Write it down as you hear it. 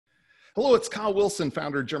Hello, it's Kyle Wilson,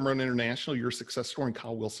 founder of Rohn International, your success story, and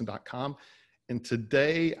kylewilson.com. And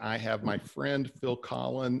today I have my friend Phil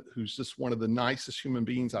Collen, who's just one of the nicest human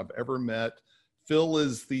beings I've ever met. Phil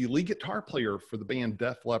is the lead guitar player for the band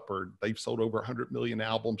Def Leppard. They've sold over 100 million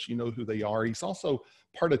albums. You know who they are. He's also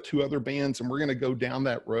part of two other bands, and we're going to go down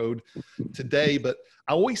that road today. But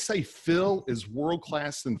I always say Phil is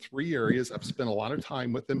world-class in three areas. I've spent a lot of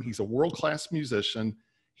time with him. He's a world-class musician.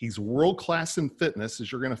 He's world-class in fitness,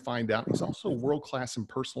 as you're going to find out. He's also world-class in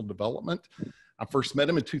personal development. I first met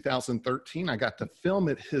him in 2013. I got to film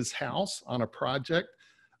at his house on a project.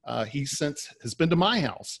 He since has been to my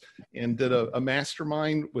house and did a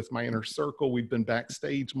mastermind with my inner circle. We've been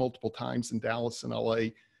backstage multiple times in Dallas and LA.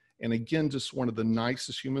 And again, just one of the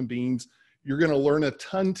nicest human beings. You're going to learn a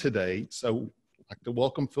ton today. So I'd like to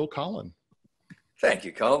welcome Phil Collen. Thank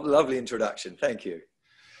you, Carl. Lovely introduction. Thank you.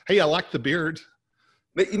 Hey, I like the beard.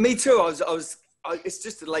 Me too. It's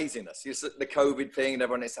just the laziness. It's the COVID thing, and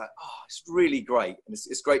everyone is like, oh, it's really great. And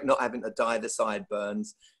it's great not having to dye the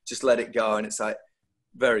sideburns. Just let it go. And it's like,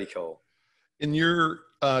 very cool. And you're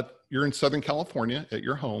in Southern California at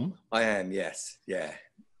your home. I am, yes. Yeah.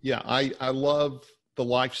 Yeah, I love the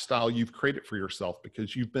lifestyle you've created for yourself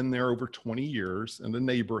because you've been there over 20 years in the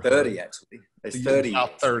neighborhood. 30, actually. It's 30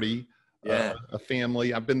 about 30. Yeah. A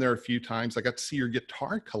family. I've been there a few times. I got to see your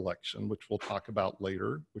guitar collection, which we'll talk about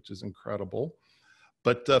later, which is incredible.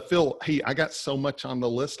 But Phil, hey, I got so much on the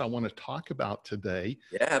list I want to talk about today.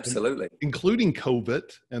 Yeah, absolutely. Including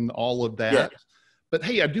COVID and all of that. Yeah. But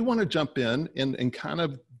hey, I do want to jump in and kind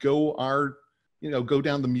of go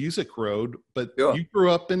down the music road. But sure. You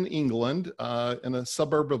grew up in England, in a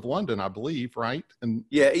suburb of London, I believe, right? And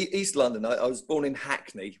yeah, East London. I was born in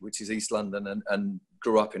Hackney, which is East London, and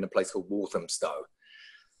grew up in a place called Walthamstow.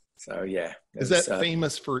 So yeah. Is that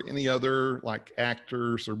famous for any other like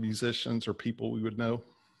actors or musicians or people we would know?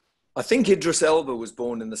 I think Idris Elba was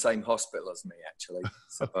born in the same hospital as me, actually.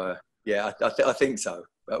 So yeah, I think so.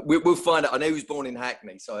 We'll find out. I know he was born in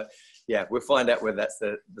Hackney, so yeah, we'll find out whether that's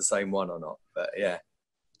the same one or not. But yeah.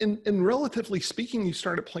 And relatively speaking, you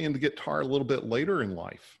started playing the guitar a little bit later in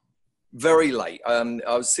life. Very late. I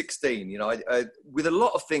was 16. You know, I with a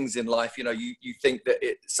lot of things in life, you know, you think that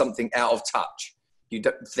it's something out of touch. You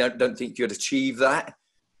don't think you'd achieve that.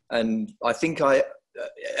 And I think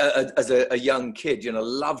as a young kid, you know,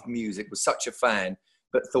 loved music, was such a fan,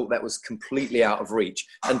 but thought that was completely out of reach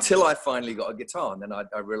until I finally got a guitar. And then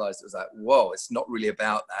I realized it was like, whoa, it's not really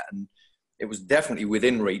about that. And it was definitely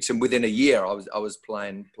within reach. And within a year, I was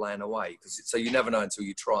playing away. So you never know until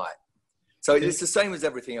you try. So it's the same as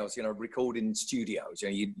everything else, you know, recording studios. You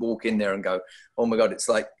know, you'd walk in there and go, oh my God, it's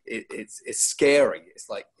like, it's scary. It's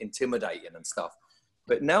like intimidating and stuff.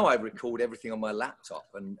 But now I record everything on my laptop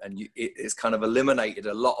and it's kind of eliminated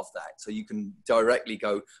a lot of that. So you can directly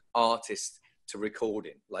go artist to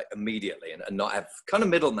recording like immediately and not have kind of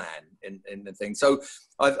middleman in the thing. So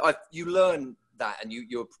you learn that and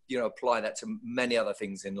you apply that to many other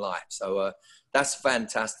things in life. So that's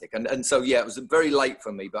fantastic. And so, yeah, it was very late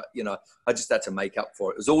for me, but, you know, I just had to make up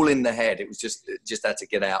for it. It was all in the head. It was just had to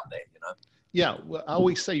get out there, you know? Yeah. Well, I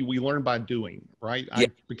always say we learn by doing, right? Yeah, I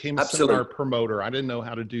became a seminar promoter. I didn't know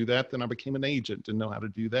how to do that. Then I became an agent, didn't know how to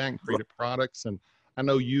do that and created products. And I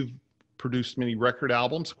know you've produced many record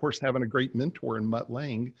albums, of course, having a great mentor in Mutt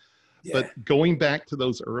Lange. Yeah. But going back to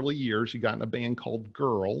those early years, you got in a band called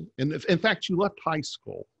Girl. And in fact, you left high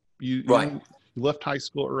school. You left high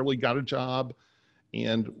school early, got a job,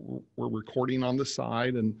 and were recording on the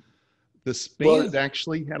side. And this band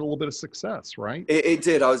actually had a little bit of success, right? It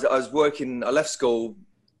did. I was working, I left school,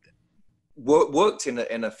 worked in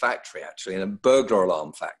a factory, actually, in a burglar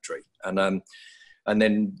alarm factory. And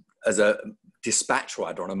then as a dispatch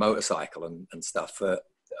rider on a motorcycle and stuff.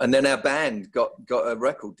 And then our band got a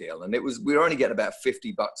record deal, and we were only getting about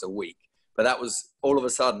 $50 a week, but that was all of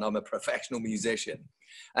a sudden I'm a professional musician,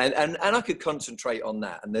 and I could concentrate on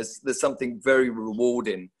that. And there's something very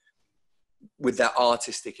rewarding with that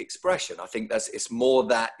artistic expression. I think it's more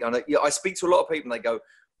that, you know, I speak to a lot of people and they go,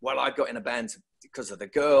 well, I got in a band because of the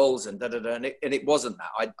girls and da-da-da, and it wasn't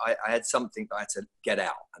that. I had something that I had to get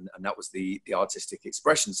out, and that was the artistic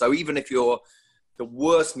expression. So even if you're the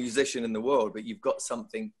worst musician in the world, but you've got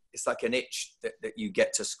something, it's like an itch that you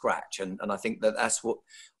get to scratch. And I think that's what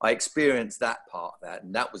I experienced, that part of that.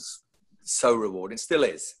 And that was so rewarding. Still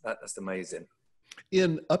is. That's amazing.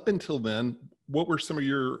 Up until then, what were some of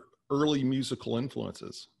your early musical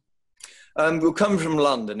influences? We'll come from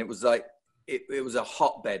London. It was like, it was a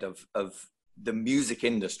hotbed of the music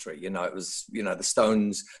industry. You know, it was, you know, the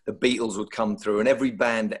Stones, the Beatles would come through, and every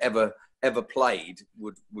band that ever played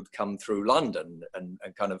would come through London, and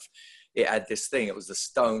kind of, it had this thing. It was the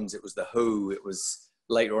Stones, it was the Who, it was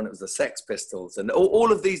later on it was the Sex Pistols, and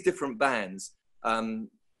all of these different bands,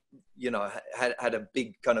 you know, had a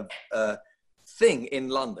big kind of thing in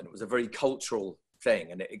London. It was a very cultural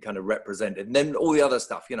thing, and it kind of represented. And then all the other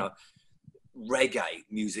stuff, you know, reggae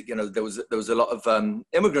music. You know, there was a lot of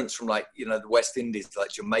immigrants from, like, you know, the West Indies,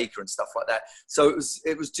 like Jamaica and stuff like that. So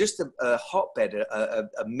it was just a hotbed,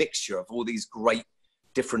 a mixture of all these great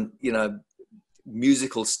different, you know,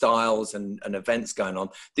 musical styles and events going on,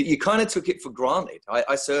 that you kind of took it for granted.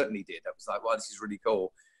 I certainly did. I was like, wow, this is really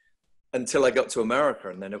cool. Until I got to America,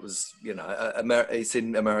 and then it was, you know, it's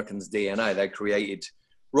in Americans' DNA. They created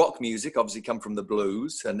rock music, obviously come from the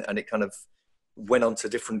blues, and it kind of went on to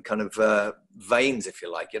different kind of veins, if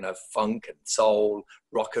you like, you know, funk and soul,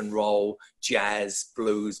 rock and roll, jazz,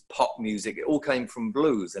 blues, pop music. It all came from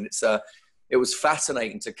blues, and it was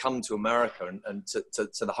fascinating to come to America and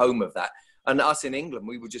to the home of that. And us in England,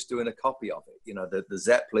 we were just doing a copy of it. You know, the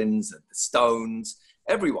Zeppelins and the Stones,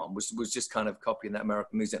 everyone was just kind of copying that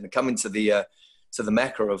American music. And coming to the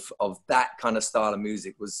mecca of that kind of style of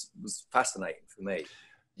music was fascinating for me.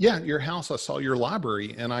 Yeah, your house, I saw your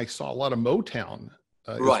library, and I saw a lot of Motown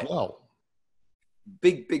right. as well.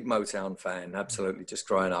 Big Motown fan, absolutely, just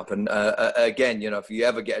growing up. And again, you know, if you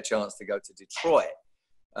ever get a chance to go to Detroit,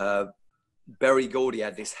 Berry Gordy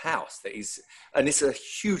had this house and it's a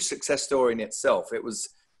huge success story in itself. It was,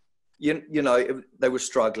 you know, they were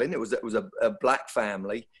struggling. It was a black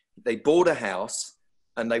family. They bought a house,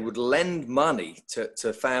 and they would lend money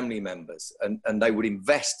to family members, and they would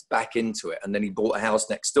invest back into it. And then he bought a house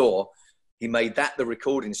next door. He made that the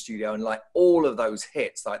recording studio, and like all of those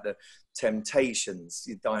hits, like the Temptations,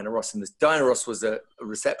 Diana Ross, and Diana Ross was a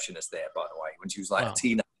receptionist there, by the way, when she was like a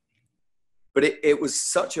teenager. But it was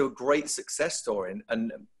such a great success story,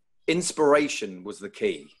 and inspiration was the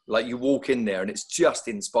key. Like, you walk in there and it's just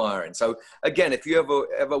inspiring. So again, if you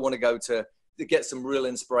ever want to go to get some real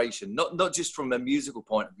inspiration, not just from a musical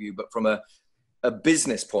point of view, but from a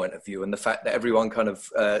business point of view, and the fact that everyone kind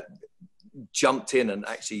of jumped in and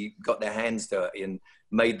actually got their hands dirty and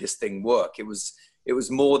made this thing work. It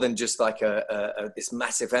was more than just like this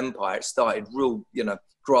massive empire. It started real, you know,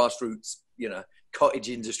 grassroots, you know, cottage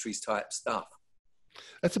industries type stuff.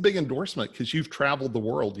 That's a big endorsement, because you've traveled the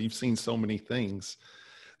world. You've seen so many things.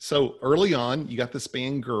 So early on, you got this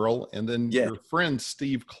band Girl, and then your friend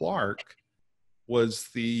Steve Clark was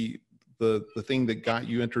the thing that got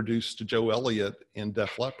you introduced to Joe Elliot and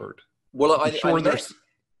Def Leppard. Well,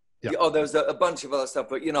 there's a bunch of other stuff,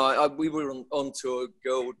 but you know, we were on tour.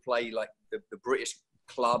 Girl would play like the British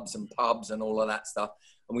clubs and pubs and all of that stuff,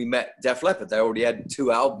 and we met Def Leppard. They already had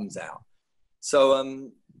 2 albums out.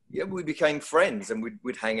 So, we became friends, and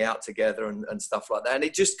we'd hang out together and stuff like that. And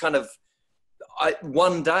it just kind of,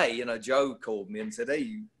 one day, you know, Joe called me and said,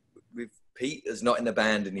 hey, Pete is not in the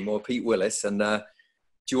band anymore, Pete Willis, and do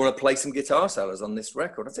you want to play some guitar solos on this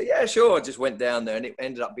record? I said, yeah, sure. I just went down there, and it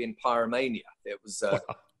ended up being Pyromania. It was,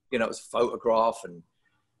 you know, it was Photograph, and,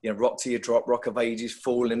 you know, Rock Till You Drop, Rock of Ages,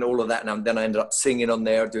 Falling, all of that. And then I ended up singing on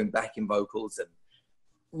there, doing backing vocals, and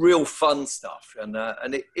real fun stuff. And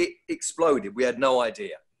it exploded. We had no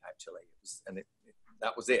idea, actually.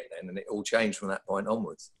 That was it then, and it all changed from that point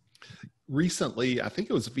onwards. Recently, I think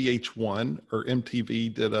it was VH1 or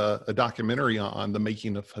MTV did a documentary on the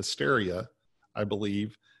making of Hysteria, I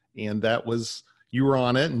believe. And that was, you were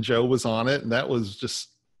on it and Joe was on it. And that was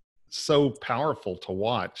just so powerful to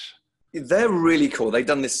watch. They're really cool. They've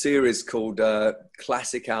done this series called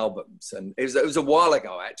Classic Albums. And it was a while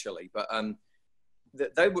ago, actually. But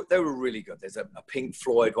they were really good. There's a Pink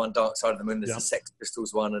Floyd one, Dark Side of the Moon. There's a Sex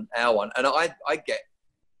Pistols one, and our one. And I get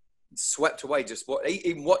swept away just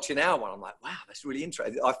even watching our one. I'm like, wow, that's really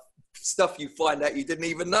interesting. Stuff you find out you didn't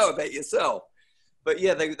even know about yourself. But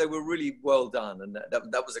yeah, they were really well done, and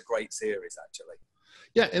that was a great series, actually.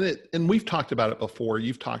 Yeah, and we've talked about it before.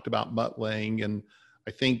 You've talked about Mutt Lange, and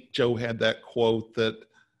I think Joe had that quote that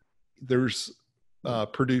there's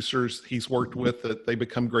producers he's worked with that they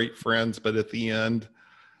become great friends, but at the end,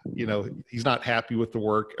 you know, he's not happy with the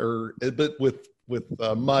work. But with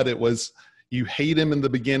Mutt, it was, you hate him in the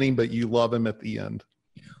beginning, but you love him at the end.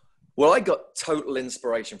 Well, I got total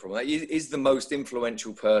inspiration from him. He's the most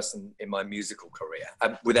influential person in my musical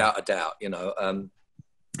career, without a doubt. You know,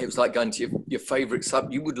 it was like going to your favorite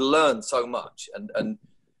sub. You would learn so much, and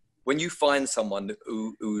when you find someone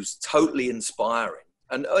who's totally inspiring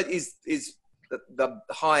and is the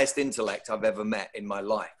highest intellect I've ever met in my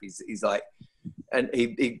life. He's like, and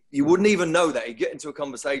you wouldn't even know that. You get into a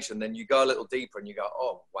conversation, then you go a little deeper and you go,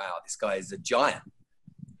 oh, wow, this guy is a giant.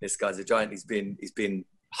 This guy's a giant. He's been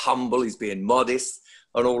humble, he's being modest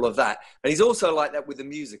and all of that. And he's also like that with the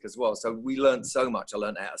music as well. So we learned so much. I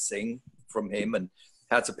learned how to sing from him and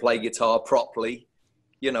how to play guitar properly,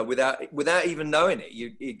 you know, without even knowing it.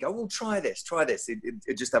 You'd go, well, try this.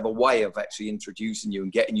 It just have a way of actually introducing you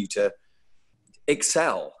and getting you to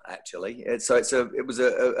excel, actually. It was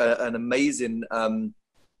an amazing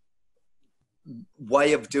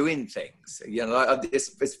way of doing things. You know,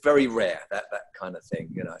 it's very rare, that kind of thing.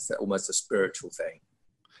 You know, it's almost a spiritual thing.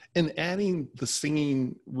 And adding the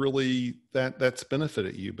singing, really, that's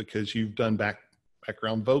benefited you because you've done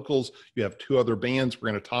background vocals. You have 2 other bands we're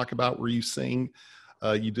going to talk about where you sing.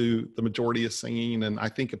 You do the majority of singing. And I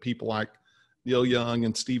think of people like Neil Young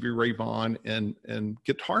and Stevie Ray Vaughan and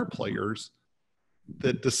guitar players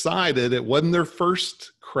that decided it wasn't their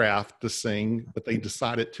first craft to sing, but they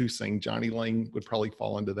decided to sing. Johnny Lang would probably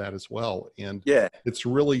fall into that as well. And yeah, it's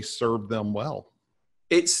really served them well.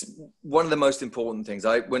 It's one of the most important things.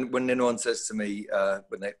 When anyone says to me,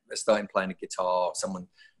 when they're starting playing a guitar,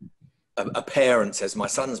 a parent says, my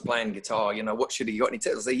son's playing guitar, you know, what should he got any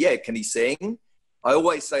tips? I say, yeah, can he sing? I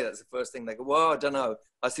always say that's the first thing. They go, well, I don't know.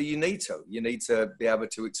 I say, you need to be able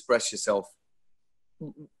to express yourself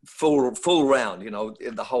full round, you know,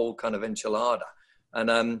 the whole kind of enchilada.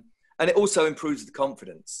 And it also improves the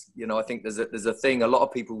confidence. You know, I think there's a thing, a lot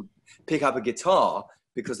of people pick up a guitar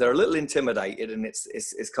because they're a little intimidated, and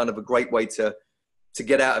it's kind of a great way to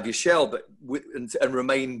get out of your shell, but and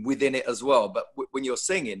remain within it as well. But when you're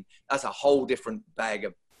singing, that's a whole different bag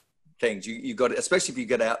of things. You got it, especially if you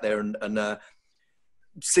get out there and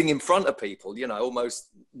sing in front of people, you know, almost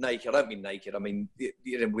naked. I don't mean naked. I mean,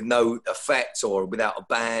 you know, with no effects or without a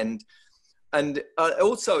band. And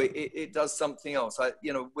also it does something else.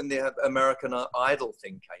 You know, when the American Idol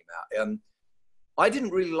thing came out, I didn't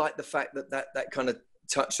really like the fact that kind of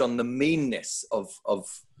touched on the meanness of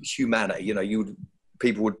humanity. You know,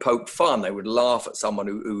 people would poke fun. They would laugh at someone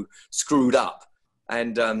who screwed up.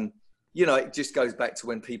 And, you know, it just goes back to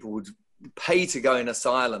when people would pay to go in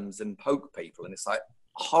asylums and poke people. And it's like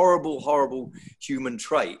horrible human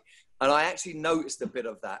trait. And I actually noticed a bit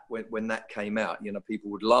of that when that came out. You know,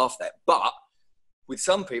 people would laugh at that. But with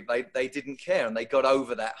some people, they didn't care, and they got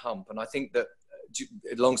over that hump. And I think that,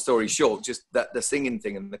 long story short, just that the singing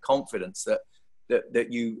thing and the confidence that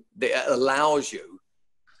allows you,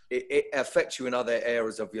 it affects you in other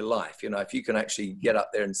areas of your life. You know, if you can actually get up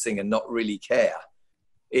there and sing and not really care,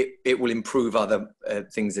 it will improve other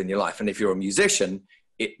things in your life. And if you're a musician,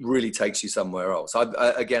 it really takes you somewhere else. I've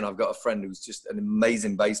got a friend who's just an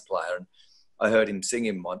amazing bass player, and I heard him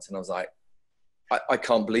singing once, and I was like, I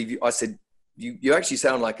can't believe you. I said, you actually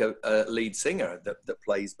sound like a lead singer that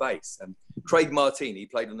plays bass. And Craig Martini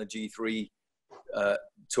played on the G3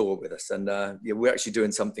 tour with us, and yeah, we're actually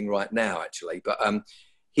doing something right now, actually. But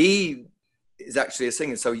he is actually a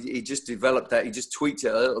singer, so he just developed that. He just tweaked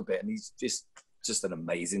it a little bit, and he's just an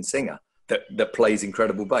amazing singer that plays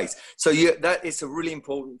incredible bass. So that is a really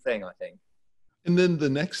important thing, I think. And then the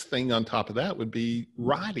next thing on top of that would be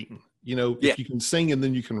writing. You know, if you can sing and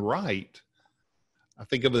then you can write. I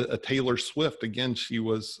think of a Taylor Swift. Again, she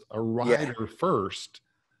was a writer first,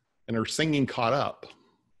 and her singing caught up.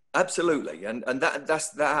 Absolutely, and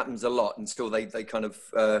that happens a lot until they kind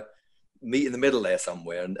of meet in the middle there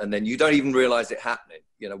somewhere, and then you don't even realize it happening.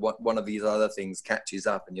 You know, one of these other things catches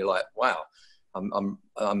up, and you're like, wow, I'm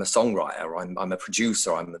a songwriter, I'm a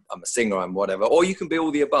producer, I'm a singer, I'm whatever. Or you can be all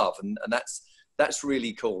the above, and that's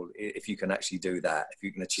really cool if you can actually do that, if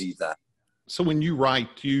you can achieve that. So when you write,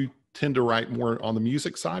 do you tend to write more on the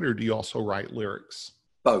music side, or do you also write lyrics?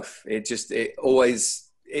 Both.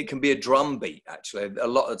 It can be a drum beat, actually. A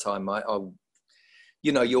lot of the time,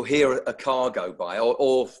 you know, you'll hear a car go by,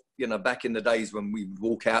 or you know, back in the days when we would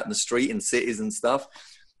walk out in the street in cities and stuff,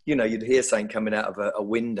 you know, you'd hear something coming out of a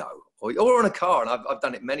window or on a car. And I've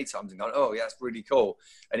done it many times and gone, oh, yeah, that's really cool.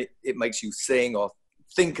 And it makes you sing or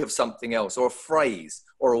think of something else, or a phrase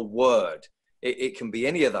or a word. It can be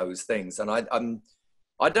any of those things. And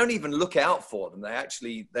I don't even look out for them.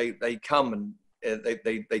 They come and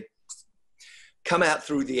they come out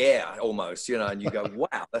through the air almost, you know, and you go,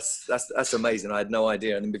 wow, that's amazing. I had no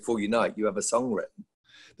idea. And then before you know it, you have a song written.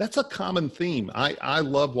 That's a common theme. I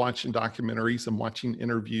love watching documentaries and watching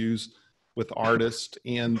interviews with artists.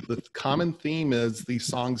 And the common theme is these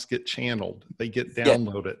songs get channeled. They get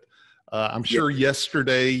downloaded. I'm sure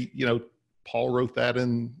yesterday, you know, Paul wrote that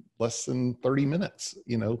in less than 30 minutes,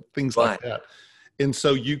 you know, things like that. And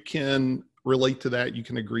so you can relate to that. You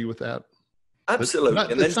can agree with that.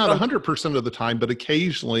 Absolutely. It's not 100% of the time, but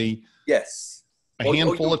occasionally, yes, a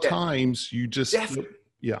handful of times you just,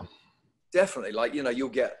 definitely. Like, you know, you'll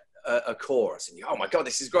get a chorus and oh my God,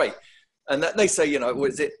 this is great. And that they say, you know,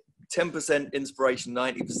 was it 10% inspiration,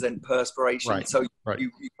 90% perspiration? Right. So Right.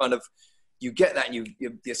 you kind of, you get that and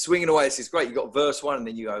you're swinging away. This is great. You got verse 1 and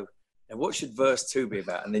then you go, and what should verse 2 be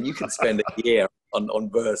about? And then you can spend a year on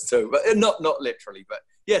verse 2, but not literally, but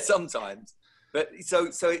yeah, sometimes. But so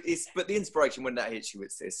it's, but the inspiration when that hits you,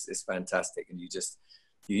 it's fantastic. And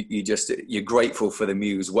you're grateful for the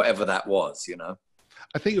muse, whatever that was, you know?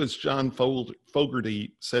 I think it was John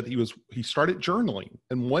Fogerty said he started journaling,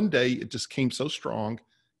 and one day it just came so strong,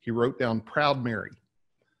 he wrote down Proud Mary.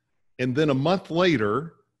 And then a month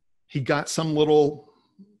later, he got some little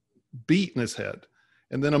beat in his head.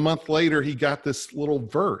 And then a month later, he got this little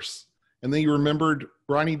verse. And then he remembered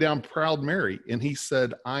writing down Proud Mary. And he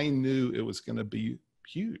said, I knew it was going to be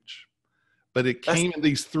huge. But it came in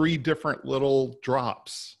these 3 different little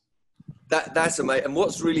drops. That's amazing. And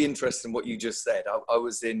what's really interesting, what you just said, I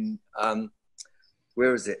was in,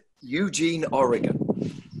 where is it? Eugene, Oregon,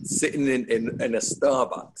 sitting in a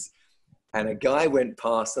Starbucks. And a guy went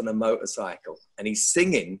past on a motorcycle and he's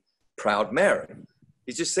singing Proud Mary.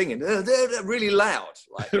 He's just singing really loud.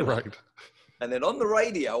 Like, Right. And then on the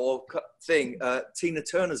radio or thing, Tina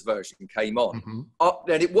Turner's version came on.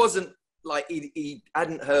 Mm-hmm. And it wasn't like he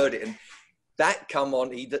hadn't heard it. And that come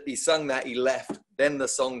on, he sung that, he left, then the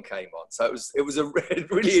song came on. So it was a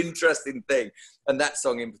really interesting thing. And that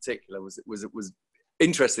song in particular was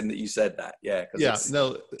interesting that you said that. Yeah. Yeah, it's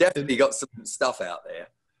no, definitely got some stuff out there.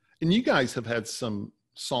 And you guys have had some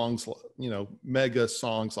songs, you know, mega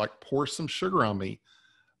songs like Pour Some Sugar on Me.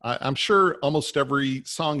 I'm sure almost every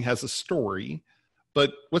song has a story,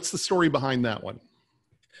 but what's the story behind that one?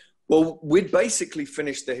 Well, we'd basically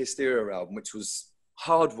finished the Hysteria album, which was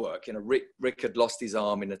hard work. You know, Rick had lost his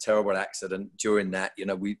arm in a terrible accident. During that, you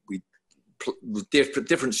know, we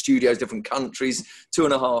different studios, different countries,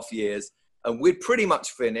 2.5 years, and we'd pretty much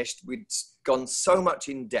finished. We'd gone so much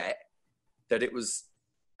in debt that it was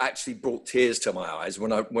actually brought tears to my eyes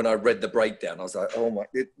when I read the breakdown. I was like, oh my,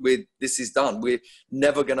 this is done. We're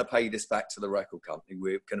never going to pay this back to the record company.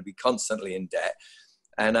 We're going to be constantly in debt.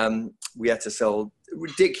 And we had to sell a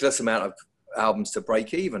ridiculous amount of albums to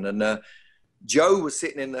break even. And Joe was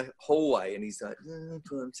sitting in the hallway and he's like,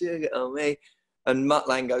 oh, me. And Mutt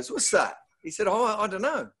Lange goes, what's that? He said, oh, I don't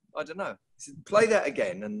know. He said, play that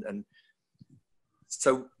again. And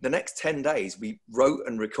so the next 10 days, we wrote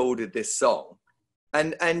and recorded this song.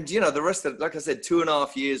 And you know, the rest of, like I said,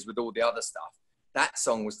 2.5 years with all the other stuff. That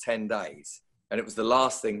song was 10 days. And it was the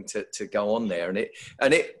last thing to go on there. And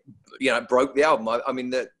it you know, broke the album. I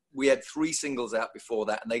mean, we had 3 singles out before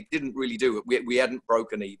that, and they didn't really do it. We hadn't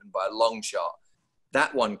broken even by a long shot.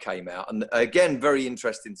 That one came out. And again, very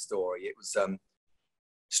interesting story. It was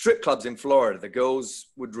strip clubs in Florida. The girls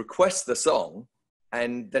would request the song,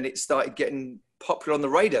 and then it started getting popular on the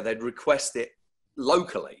radio. They'd request it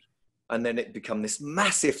locally. And then it became this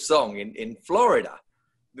massive song in Florida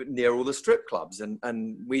near all the strip clubs.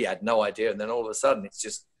 And we had no idea. And then all of a sudden it's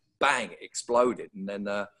just bang, it exploded. And then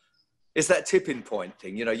it's that tipping point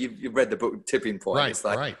thing. You know, you've read the book Tipping Point. Right, it's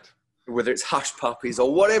like, right. Whether it's Hush Puppies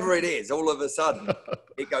or whatever it is, all of a sudden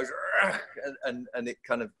it goes and it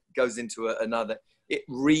kind of goes into another, it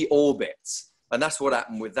reorbits. And that's what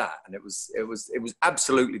happened with that. And it was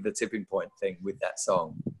absolutely the tipping point thing with that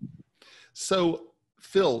song. So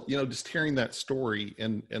Phil, you know, just hearing that story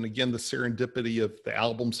and again, the serendipity of the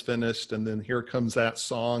album's finished and then here comes that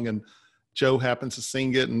song and Joe happens to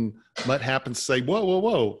sing it and Mutt happens to say,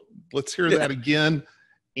 whoa, let's hear that again.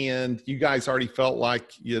 And you guys already felt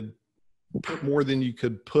like you'd put more than you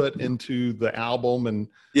could put into the album. And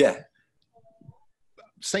yeah,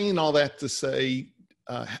 saying all that to say,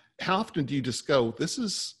 how often do you just go,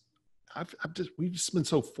 we've just been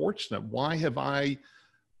so fortunate. What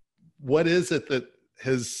is it that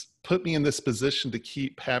has put me in this position to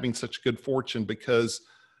keep having such good fortune? Because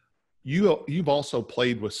you've also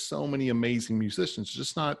played with so many amazing musicians,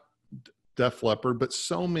 just not Def Leppard, but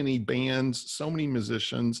so many bands, so many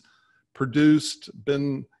musicians, produced,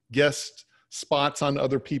 been guest spots on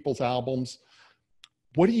other people's albums.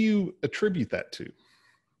 What do you attribute that to?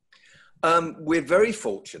 We're very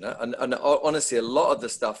fortunate. And honestly, a lot of the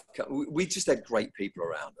stuff, we just had great people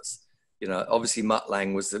around us. You know, obviously Mutt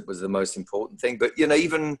Lange was the most important thing, but you know,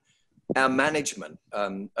 even our management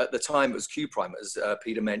at the time it was Q Prime, as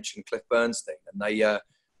Peter mentioned, Cliff Bernstein, and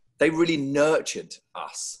they really nurtured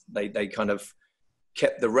us. They kind of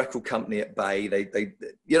kept the record company at bay. They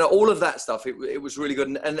you know, all of that stuff. It was really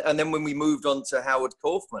good. And then when we moved on to Howard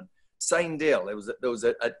Kaufman, same deal. There was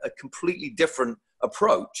a completely different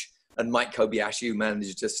approach. And Mike Kobayashi, who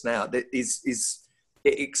manages just now, that is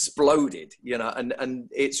it exploded, you know, and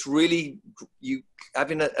it's really, you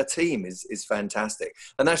having a team is fantastic.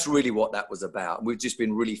 And that's really what that was about. We've just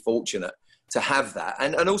been really fortunate to have that.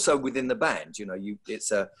 And also within the band, you know,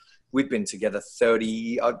 we've been together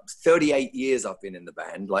 38 years I've been in the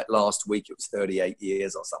band. Like last week, it was 38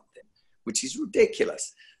 years or something, which is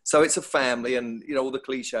ridiculous. So it's a family, and, you know, all the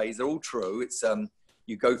cliches, they're all true. It's,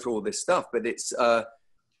 you go through all this stuff, but it's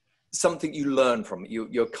something you learn from it.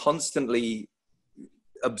 You're constantly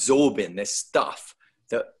absorbing this stuff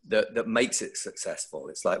that makes it successful.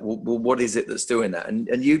 It's like, well, what is it that's doing that?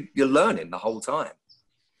 And you're learning the whole time.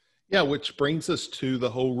 Yeah, which brings us to the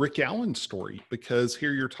whole Rick Allen story, because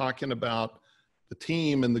here you're talking about the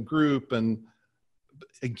team and the group. And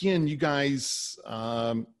again, you guys,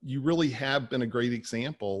 you really have been a great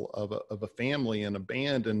example of a family and a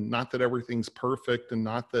band, and not that everything's perfect, and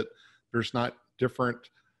not that there's not different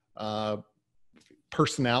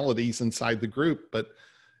personalities inside the group. But,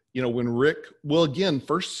 you know, when Rick, well, again,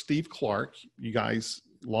 first Steve Clark, you guys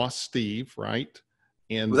lost Steve, right?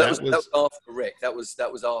 And well, that was after Rick. That was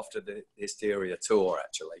after the Hysteria tour,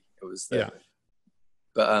 actually. It was yeah.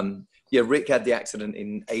 But yeah, Rick had the accident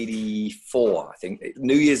in '84, I think,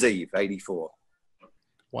 New Year's Eve, '84.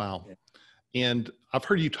 Wow. Yeah. And I've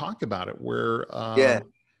heard you talk about it where,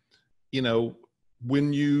 you know,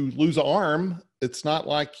 when you lose an arm, it's not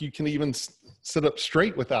like you can even sit up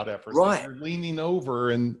straight without effort. Right. You're leaning over,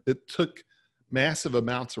 and it took massive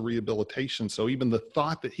amounts of rehabilitation. So even the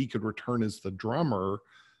thought that he could return as the drummer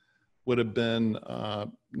would have been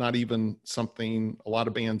not even something a lot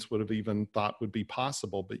of bands would have even thought would be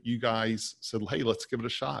possible. But you guys said, hey, let's give it a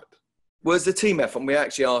shot. Well, it's a team effort. And we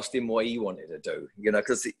actually asked him what he wanted to do, you know,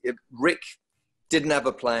 because Rick didn't have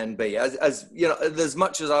a plan B. As you know, as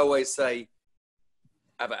much as I always say,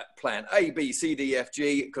 about plan A, B, C, D, F,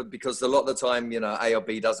 G, because a lot of the time, you know, A or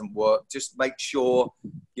B doesn't work. Just make sure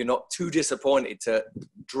you're not too disappointed to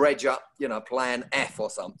dredge up, you know, plan F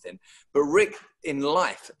or something. But Rick in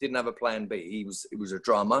life didn't have a plan B. He was a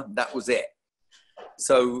drummer. That was it.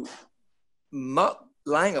 So Mutt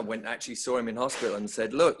Lange actually saw him in hospital and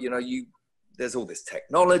said, look, you know, there's all this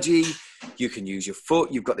technology. You can use your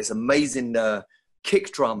foot. You've got this amazing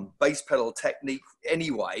kick drum, bass pedal technique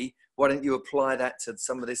anyway. Why don't you apply that to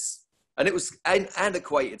some of this? And it was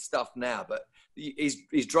antiquated stuff now, but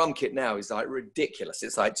his drum kit now is like ridiculous.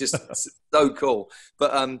 It's like just so cool.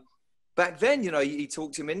 But back then, you know, he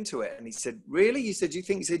talked him into it, and he said, really? He said, you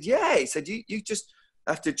think? He said, yeah. He said, you just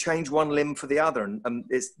have to change one limb for the other, and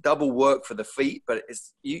it's double work for the feet, but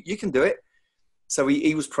you can do it. So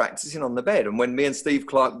he was practicing on the bed. And when me and Steve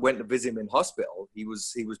Clark went to visit him in hospital, he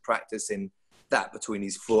was practicing that between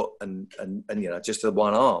his foot and you know, just the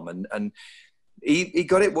one arm, and he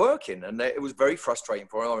got it working, and it was very frustrating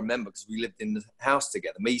for him. I remember, because we lived in the house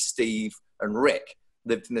together. Me, Steve, and Rick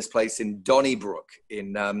lived in this place in Donnybrook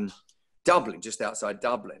in Dublin, just outside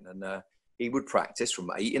Dublin, and he would practice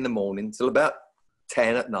from 8 in the morning till about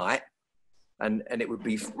 10 at night, and it would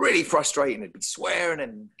be really frustrating. It'd be swearing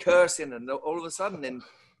and cursing, and all of a sudden, then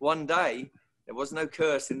one day, there was no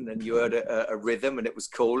cursing, and you heard a rhythm, and it was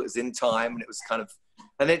cool. It was in time, and it was kind of,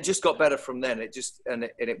 and it just got better from then. It just, and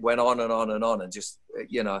it went on and on and on, and just,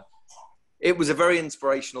 you know, it was a very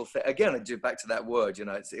inspirational thing. Again, I do back to that word, you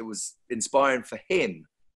know, it was inspiring for him,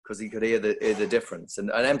 because he could hear the difference, and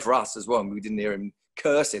then for us as well. And we didn't hear him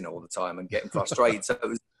cursing all the time and getting frustrated. So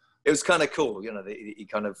it was kind of cool, you know, that he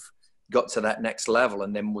kind of got to that next level,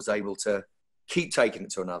 and then was able to keep taking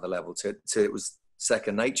it to another level. To it was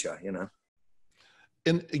second nature, you know.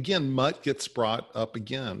 And again, Mutt gets brought up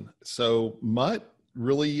again. So Mutt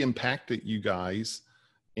really impacted you guys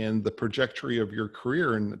in the trajectory of your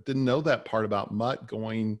career, and didn't know that part about Mutt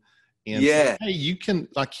going and saying, hey, you can,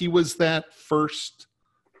 like, he was that first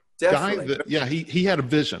Definitely. guy that, yeah, he had a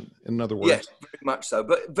vision, in other words. Yes, very much so,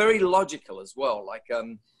 but very logical as well. Like,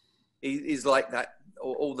 he's like that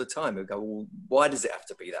all the time. He'll go, well, why does it have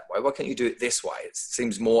to be that way? Why can't you do it this way? It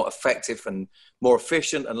seems more effective and more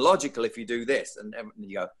efficient and logical if you do this. And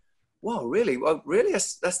you go, wow, really? Well, really?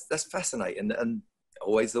 That's fascinating, and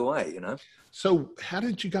always the way, you know? So how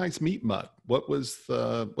did you guys meet Mutt? What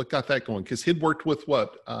got that going? Because he'd worked with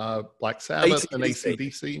what? Black Sabbath and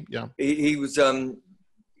AC/DC? Yeah. He was,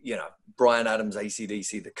 you know, Bryan Adams,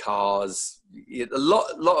 AC/DC, The Cars, a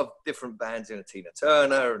lot of different bands, you know, Tina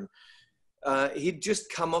Turner, and he'd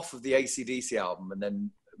just come off of the AC/DC album, and then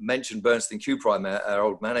mentioned Bernstein Q Prime, our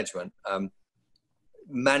old management,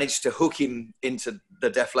 managed to hook him into the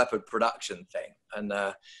Def Leppard production thing, and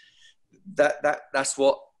that's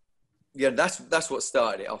what, yeah, that's what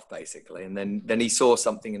started it off basically. And then he saw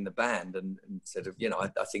something in the band and said, you know,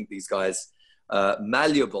 I think these guys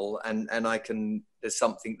malleable, and I can there's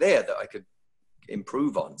something there that I could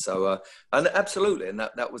improve on. So, and absolutely. And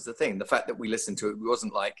that was the thing. The fact that we listened to it, it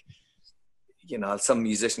wasn't like, you know, some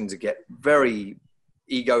musicians get very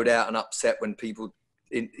egoed out and upset when people,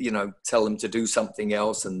 you know, tell them to do something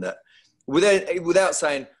else, and that without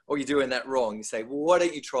saying, oh, you're doing that wrong, you say, well, why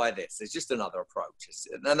don't you try this? It's just another approach.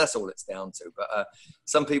 And that's all it's down to. But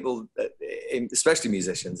some people, especially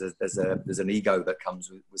musicians, there's an ego that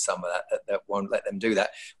comes with some of that won't let them do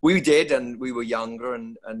that. We did, and we were younger,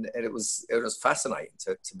 and it was fascinating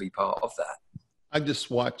to be part of that. I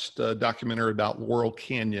just watched a documentary about Laurel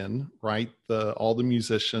Canyon, right? All the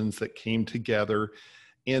musicians that came together,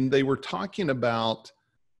 and they were talking about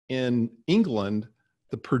in England,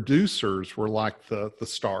 the producers were like the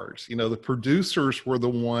stars. You know, the producers were the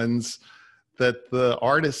ones that the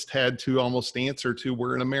artist had to almost answer to,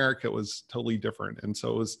 where in America it was totally different. And so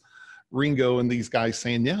it was Ringo and these guys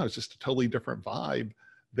saying, yeah, it's just a totally different vibe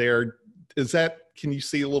there. Can you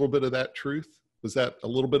see a little bit of that truth? Was that a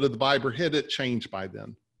little bit of the vibe, or had it changed by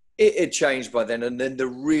then? It changed by then. And then the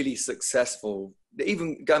really successful,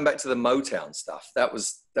 even going back to the Motown stuff, that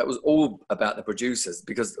was all about the producers,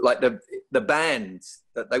 because like the bands,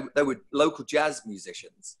 that they were local jazz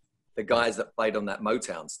musicians, the guys that played on that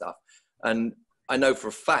Motown stuff. And I know for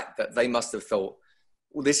a fact that they must have thought,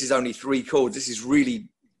 well, this is only 3 chords. This is really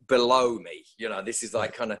below me. You know, this is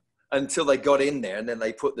like kind of, until they got in there, and then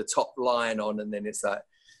they put the top line on, and then it's like,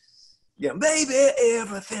 yeah, maybe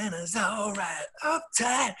everything is all right,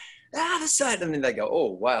 uptight, out of sight. And then they go,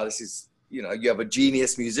 oh, wow, this is, you know, you have a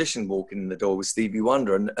genius musician walking in the door with Stevie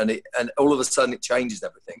Wonder, and all of a sudden it changes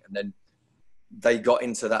everything. And then they got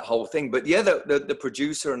into that whole thing. But yeah, the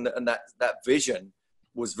producer and that vision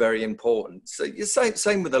was very important. So you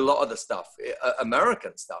same with a lot of the stuff,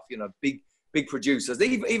 American stuff, you know, big producers,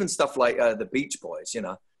 even stuff like the Beach Boys, you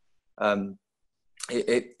know.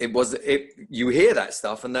 You hear that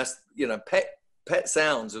stuff, and that's, you know, Pet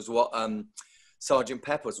Sounds was what Sgt.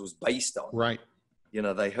 Pepper's was based on. Right. You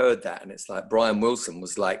know, they heard that, and it's like Brian Wilson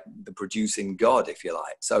was like the producing god, if you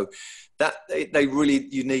like. So that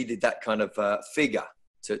you needed that kind of figure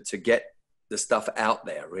to get the stuff out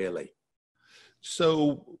there, really.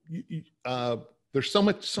 So there's so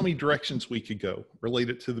many directions we could go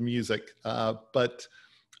related to the music, but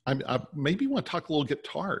I maybe want to talk a little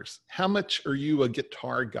guitars. How much are you a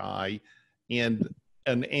guitar guy and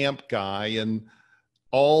an amp guy and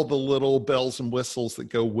all the little bells and whistles that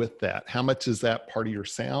go with that? How much is that part of your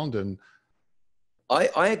sound? And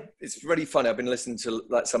it's really funny. I've been listening to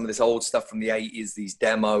like some of this old stuff from the 80s, these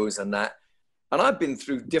demos and that. And I've been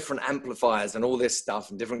through different amplifiers and all this stuff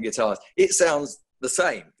and different guitars. It sounds the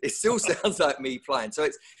same. It still sounds like me playing. So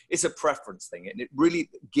it's a preference thing. And it really,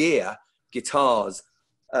 guitars,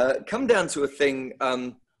 come down to a thing,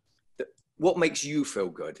 what makes you feel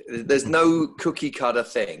good? There's no cookie cutter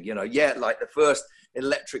thing, you know. Yeah, like the first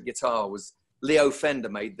electric guitar was Leo Fender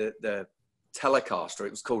made the Telecaster.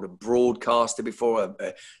 It was called a Broadcaster before,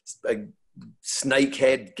 a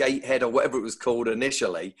Snakehead, Gatehead, or whatever it was called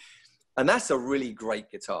initially. And that's a really great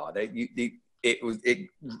guitar. It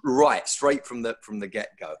right straight from the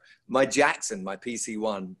get-go. My Jackson, my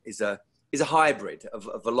PC-1, is a hybrid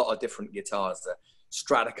of a lot of different guitars. A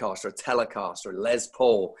Stratocaster, a Telecaster, a Les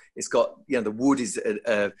Paul. It's got, you know, the wood is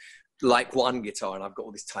like one guitar, and I've got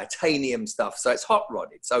all this titanium stuff. So it's hot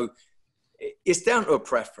rodded. So it's down to a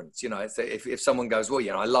preference, you know. If someone goes, well,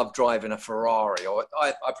 you know, I love driving a Ferrari, or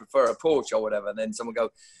I prefer a Porsche or whatever, and then someone goes,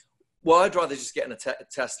 well, I'd rather just get in a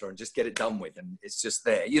Tesla and just get it done with, and it's just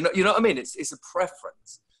there. You know what I mean? It's a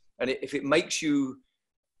preference, and if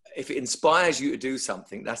it inspires you to do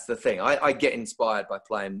something, that's the thing. I get inspired by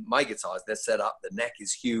playing my guitars. They're set up. The neck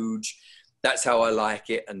is huge. That's how I like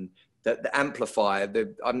it. And the amplifier,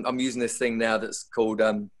 I'm using this thing now that's called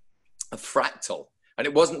a fractal. And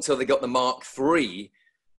it wasn't until they got the Mark III.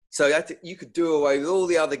 So you could do away with all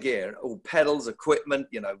the other gear, all pedals, equipment,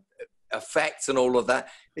 you know, effects and all of that.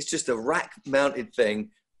 It's just a rack mounted thing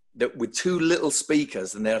that with 2 little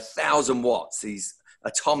speakers, and they're 1,000 watts, these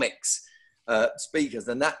atomics speakers.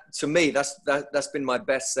 And that, to me, that's been my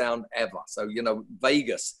best sound ever. So, you know,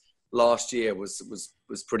 Vegas last year was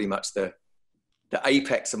pretty much the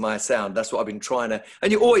apex of my sound. That's what I've been trying to,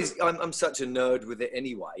 and I'm such a nerd with it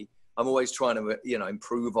anyway. I'm always trying to, you know,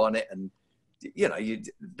 improve on it. And, you know,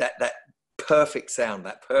 that perfect sound,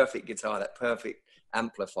 that perfect guitar, that perfect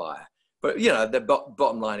amplifier. But, you know, the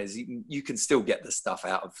bottom line is you can still get the stuff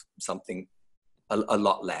out of something a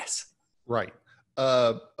lot less. Right.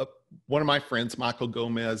 One of my friends, Michael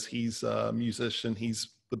Gomez, he's a musician. He's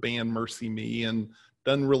the band Mercy Me and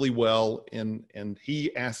done really well. And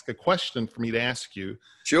he asked a question for me to ask you.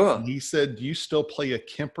 Sure. And he said, do you still play a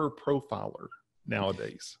Kemper Profiler?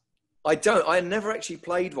 nowadays? I don't. I never actually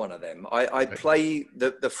played one of them. I play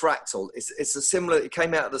the Fractal. It's a similar. It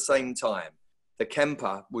came out at the same time. The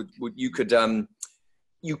Kemper you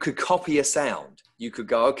could copy a sound. You could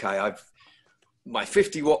go, okay, my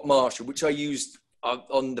 50-watt Marshall, which I used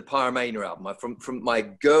on the Pyromania album. From my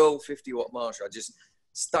Girl 50-watt Marshall, I just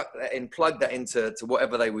stuck that in, plugged that into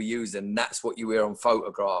whatever they were using. That's what you hear on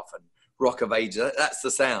Photograph and Rock of Ages. That's the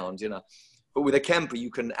sound, you know. But with a Kemper, you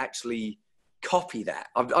can actually copy that.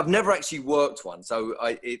 I've never actually worked one, so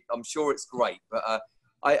I'm sure it's great. But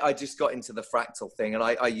I just got into the Fractal thing, and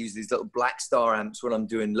I use these little Black Star amps when I'm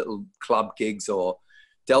doing little club gigs or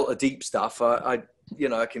Delta Deep stuff. I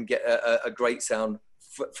can get a great sound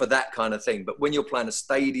for that kind of thing. But when you're playing a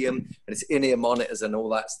stadium and it's in-ear monitors and all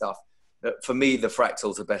that stuff, for me, the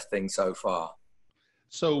Fractal's the best thing so far.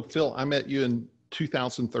 So, Phil, I met you in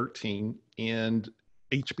 2013, and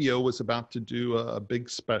HBO was about to do a big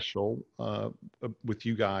special with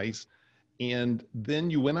you guys. And then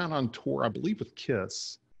you went out on tour, I believe, with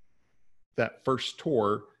Kiss, that first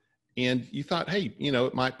tour. And you thought, hey,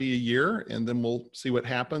 it might be a year and then we'll see what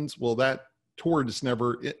happens. Well, that tour just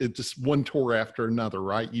it just one tour after another,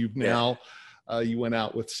 right? You've now, you went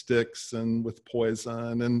out with Styx and with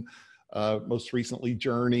Poison and most recently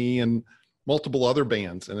Journey and multiple other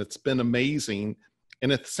bands. And it's been amazing.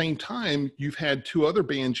 And at the same time, you've had two other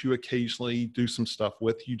bands you occasionally do some stuff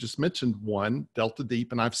with. You just mentioned one, Delta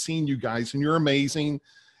Deep, and I've seen you guys, and you're amazing.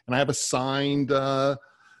 And I have a signed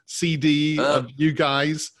CD of you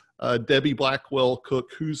guys, Debbie Blackwell Cook,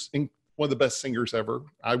 who's one of the best singers ever.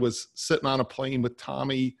 I was sitting on a plane with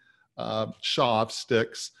Tommy Shaw of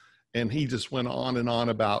Styx, and he just went on and on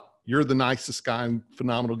about, you're the nicest guy and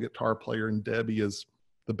phenomenal guitar player, and Debbie is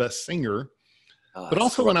the best singer. But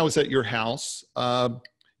also when I was at your house,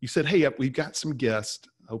 you said, hey, we've got some guests.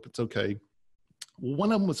 I hope it's okay. Well,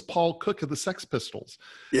 one of them was Paul Cook of the Sex Pistols.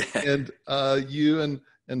 Yeah. And you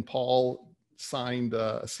and Paul signed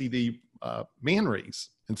a CD, Manraze.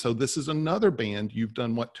 And so this is another band. You've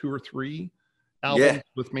done, what, 2 or 3 albums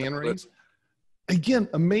with Manraze? Again,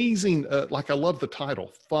 amazing. Like, I love the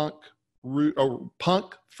title, Punk,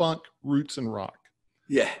 Funk, Roots, and Rock.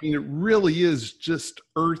 Yeah. I mean, it really is just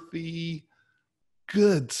earthy,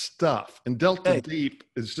 good stuff. And Delta Deep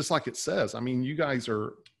is just like it says. I mean, you guys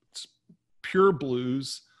are pure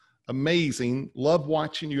blues, amazing. Love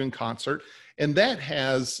watching you in concert. And that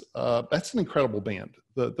has, that's an incredible band.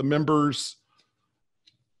 The members,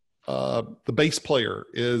 the bass player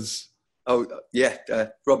is. Robert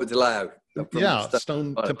DeLisle.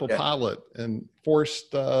 Stone Temple Pilot, and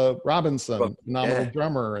Forrest Robinson, phenomenal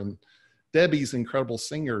drummer, and Debbie's incredible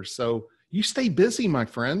singer. So you stay busy, my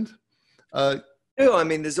friend. I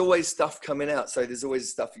mean, there's always stuff coming out. So there's always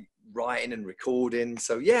stuff writing and recording.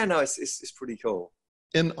 So it's pretty cool.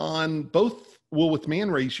 And on both, with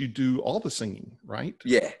Manraze, you do all the singing, right?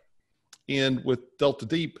 Yeah. And with Delta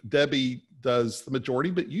Deep, Debbie does the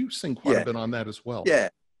majority, but you sing quite a bit on that as well. Yeah.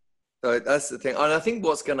 So that's the thing. And I think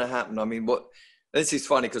what's going to happen, I mean, this is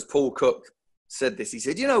funny because Paul Cook said this. He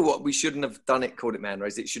said, you know what, we shouldn't have called it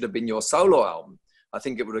Manraze. It should have been your solo album. I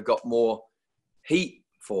think it would have got more heat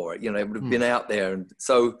for it. It would have been out there. And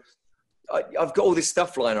so I've got all this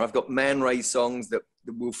stuff lined up. I've got Manraze songs that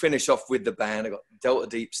we'll finish off with the band. I've got Delta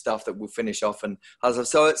Deep stuff that we'll finish off. And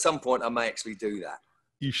so at some point I may actually do that.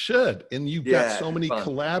 You should. And you've got so many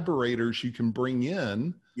collaborators you can bring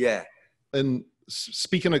in. Yeah. And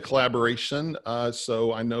speaking of collaboration,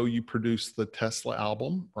 so I know you produced the Tesla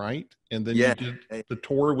album, right? And then you did the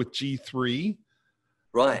tour with G3.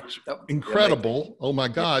 Right. Incredible. Oh my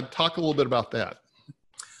God. Talk a little bit about that.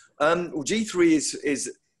 Well, G3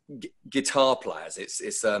 is guitar players.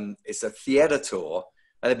 It's a theater tour,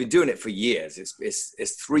 and they've been doing it for years.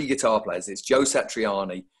 It's 3 guitar players. It's Joe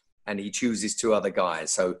Satriani, and he chooses 2 other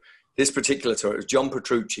guys. So this particular tour, it was John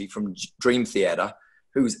Petrucci from Dream Theater,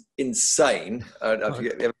 who's insane. If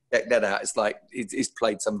you ever check that out, it's like he's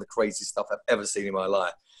played some of the craziest stuff I've ever seen in my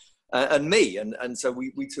life. And me, and so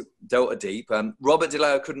we took Delta Deep. Robert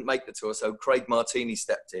DeLisle couldn't make the tour, so Craig Martini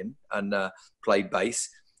stepped in and played bass,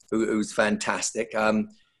 who's fantastic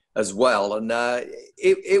as well. And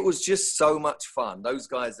it was just so much fun. Those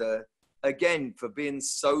guys are, again, for being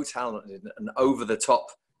so talented and over the top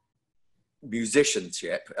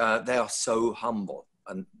musicianship, they are so humble.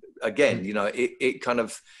 And again,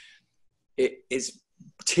 it's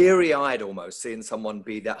teary-eyed almost seeing someone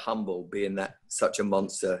be that humble, being that such a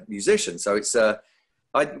monster musician. So it's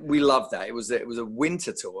we love that. It was a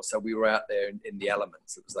winter tour, so we were out there in the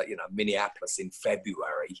elements. It was like Minneapolis in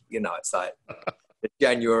February. It's like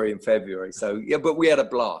January and February. So yeah, but we had a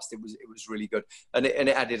blast. It was really good, and it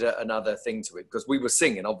added another thing to it because we were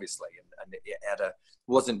singing obviously, and it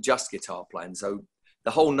wasn't just guitar playing. So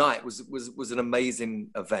the whole night was an amazing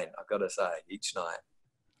event. I've got to say, each night.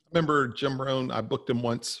 I remember Jim Rohn. I booked him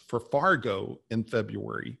once for Fargo in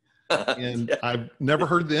February, and Yeah. I've never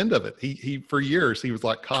heard the end of it. He for years he was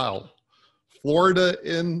like, Kyle, Florida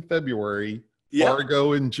in February,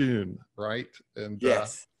 Fargo in June, right? And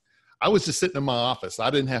yes. I was just sitting in my office. I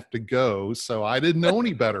didn't have to go, so I didn't know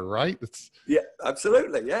any better, right? Yeah,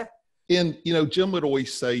 absolutely, yeah. And, Jim would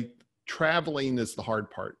always say, traveling is the hard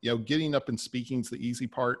part. Getting up and speaking is the easy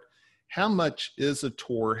part. How much is a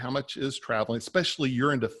tour? How much is traveling? Especially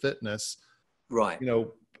you're into fitness. Right.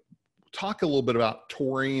 Talk a little bit about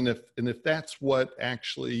touring if that's what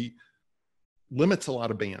actually limits a lot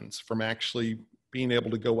of bands from actually being able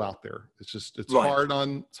to go out there. It's right.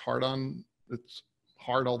 It's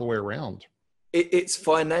hard all the way around. It's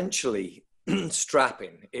financially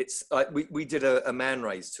strapping. It's like we did a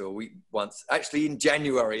Manraze tour once, actually in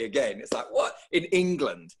January again. It's like, what? In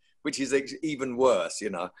England, which is even worse,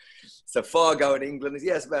 So Fargo in England is,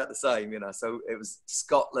 it's about the same, So it was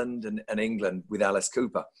Scotland and England with Alice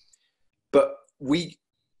Cooper. But we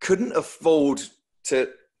couldn't afford to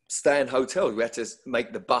stay in hotels. We had to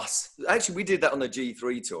make the bus. Actually, we did that on the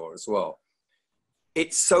G3 tour as well.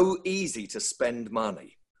 It's so easy to spend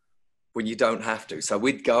money when you don't have to. So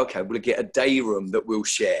we'd go, okay, we'll get a day room that we'll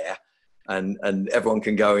share and everyone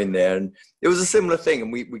can go in there. And it was a similar thing.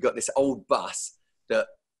 And we got this old bus that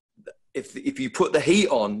if you put the heat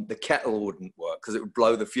on, the kettle wouldn't work because it would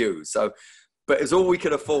blow the fuse. So, but it was all we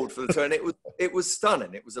could afford for the tour. And it was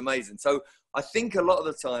stunning. It was amazing. So I think a lot of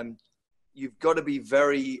the time you've got to be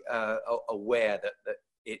very aware that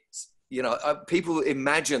it's, people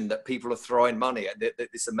imagine that people are throwing money at that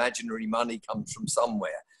this imaginary money comes from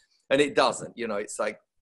somewhere, and it doesn't. It's like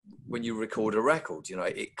when you record a record,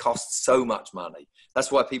 it costs so much money.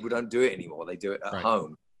 That's why people don't do it anymore. They do it at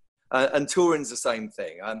home. And touring's the same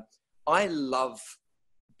thing. I love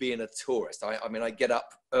being a tourist. I mean, I get up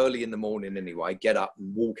early in the morning anyway. I get up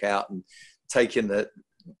and walk out and take in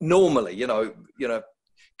normally,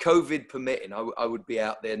 COVID permitting, I would be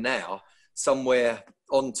out there now somewhere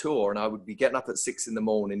on tour, and I would be getting up at 6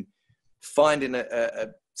 a.m, finding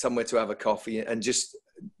somewhere to have a coffee and just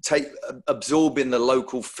absorbing the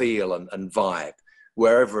local feel and vibe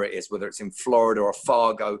wherever it is, whether it's in Florida or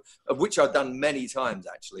Fargo, of which I've done many times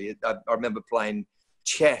actually. I remember playing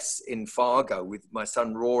chess in Fargo with my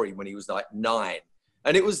son Rory when he was like 9,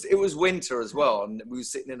 and it was winter as well, and we were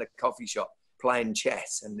sitting in a coffee shop playing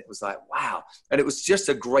chess, and it was like, wow. And it was just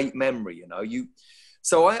a great memory,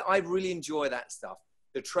 so I really enjoy that stuff.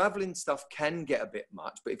 The traveling stuff can get a bit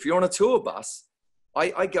much, but if you're on a tour bus,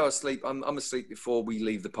 I go asleep. I'm asleep before we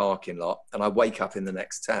leave the parking lot, and I wake up in the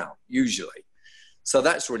next town usually. So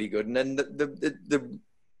that's really good. And then you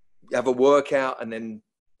have a workout, and then,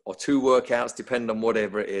 or 2 workouts, depending on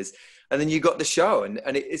whatever it is. And then you got the show, and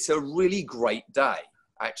it's a really great day,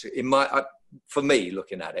 actually. For me,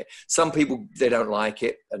 looking at it, some people, they don't like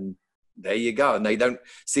it, and there you go. And they don't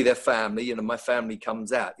see their family. My family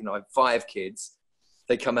comes out, I have 5 kids.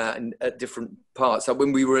 They come out at different parts. So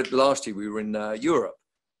when last year, we were in Europe,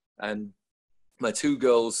 and my 2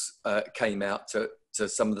 girls came out to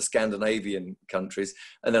some of the Scandinavian countries.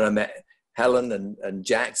 And then I met Helen and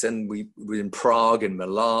Jackson. We were in Prague and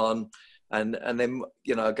Milan. And then,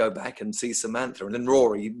 I go back and see Samantha. And then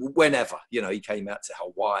Rory, whenever, he came out to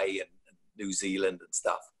Hawaii and New Zealand and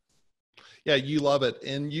stuff. Yeah, you love it.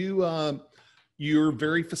 And you're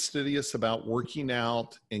very fastidious about working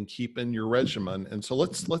out and keeping your regimen. And so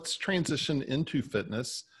let's transition into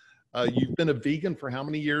fitness. You've been a vegan for how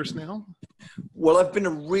many years now? Well, I've been a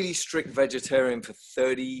really strict vegetarian for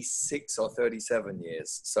 36 or 37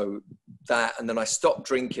 years. So that, and then I stopped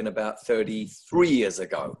drinking about 33 years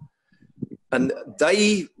ago. And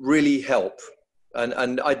they really help.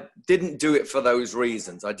 And I didn't do it for those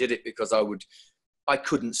reasons. I did it because I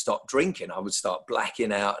couldn't stop drinking. I would start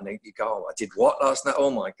blacking out, and then you go, oh, I did what last night? Oh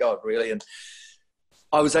my God, really? And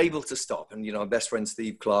I was able to stop. And, my best friend,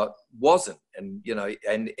 Steve Clark, wasn't, and it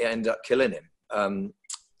ended up killing him.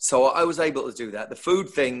 So I was able to do that. The food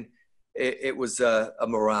thing, it was a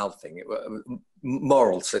morale thing. It was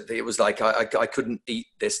moral. It was like, I couldn't eat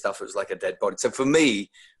this stuff. It was like a dead body. So for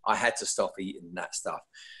me, I had to stop eating that stuff.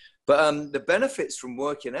 But the benefits from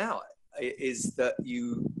working out is that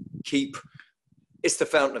it's the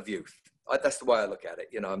fountain of youth. That's the way I look at it.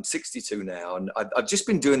 I'm 62 now, and I've just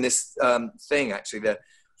been doing this thing, actually, the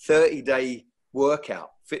 30-day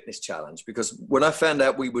workout fitness challenge, because when I found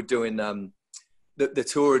out we were doing, the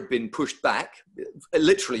tour had been pushed back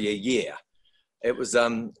literally a year. It was,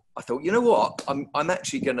 I thought, you know what? I'm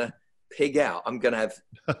actually going to pig out. I'm going to have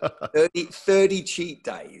 30 cheat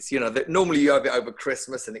days, you know, that normally you have it over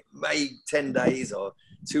Christmas and it may 10 days or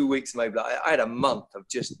 2 weeks, maybe. I had a month of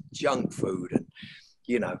just junk food and,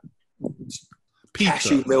 you know, Pizza.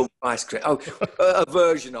 Cashew milk ice cream. Oh, a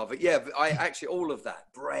version of it. Yeah. I actually, all of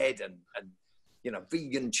that, bread and, you know,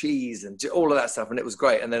 vegan cheese and all of that stuff. And it was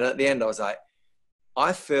great. And then at the end, I was like,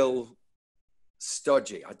 I feel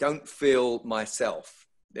stodgy. I don't feel myself.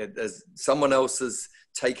 There's someone else has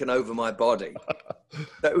taken over my body.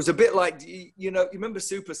 That was a bit like, you know, you remember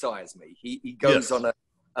Super Size Me? He goes Yes. on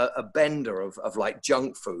a bender of like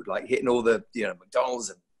junk food, like hitting all the, you know, McDonald's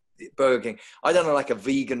and Burger King. I done like a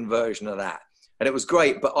vegan version of that. And it was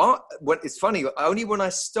great. But it's funny, only when I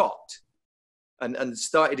stopped and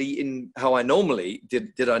started eating how I normally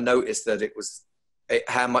did I notice that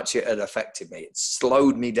how much it had affected me. It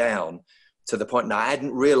slowed me down to the point now I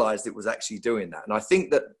hadn't realized it was actually doing that. And I think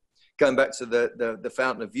that going back to the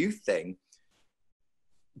Fountain of Youth thing,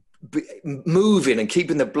 moving and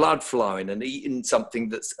keeping the blood flowing and eating something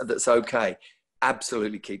that's okay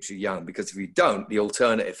absolutely keeps you young, because if you don't, the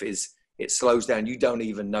alternative is it slows down. You don't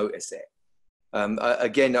even notice it.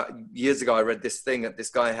 Again, years ago, I read this thing that this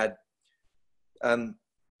guy had,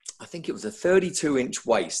 I think it was a 32-inch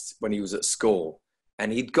waist when he was at school,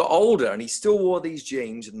 and he'd got older and he still wore these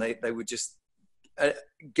jeans, and they were just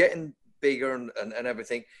getting bigger and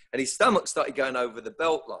everything. And his stomach started going over the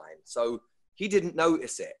belt line. So he didn't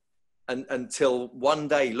notice it until one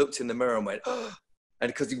day he looked in the mirror and went, oh, and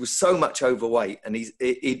because he was so much overweight, and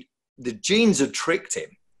the jeans had tricked him.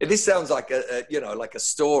 This sounds like like a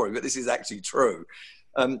story, but this is actually true.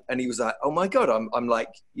 And he was like, oh my God, I'm like,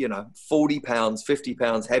 you know, 40 pounds, 50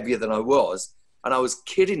 pounds heavier than I was. And I was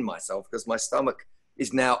kidding myself because my stomach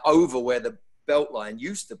is now over where the belt line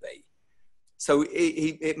used to be. So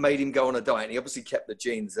it made him go on a diet. And he obviously kept the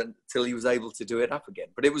jeans until he was able to do it up again.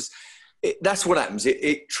 But that's what happens.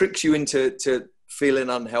 It tricks you into feeling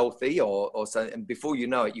unhealthy or something. And before you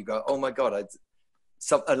know it, you go, oh my God, and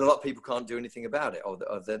a lot of people can't do anything about it, or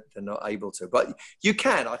they're not able to. But you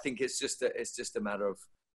can. I think it's just a matter of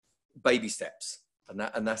baby steps,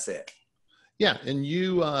 and that's it. Yeah, and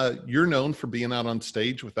you're known for being out on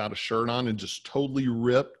stage without a shirt on and just totally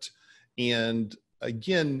ripped. And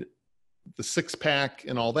again, the six pack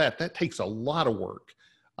and all that takes a lot of work.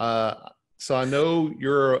 So I know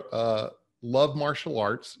you're love martial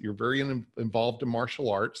arts. You're very involved in martial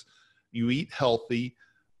arts. You eat healthy.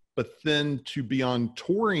 But then to be on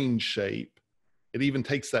touring shape, it even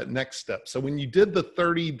takes that next step. So when you did the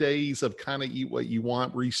 30 days of kind of eat what you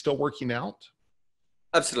want, were you still working out?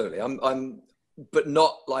 Absolutely. But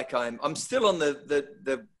not like I'm still on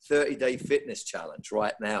the 30-day fitness challenge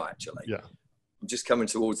right now, actually. Yeah. I'm just coming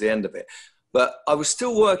towards the end of it. But I was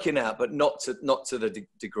still working out, but not to the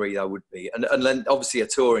degree I would be. And then obviously a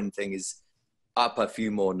touring thing is up a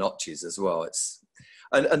few more notches as well. It's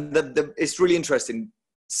really interesting.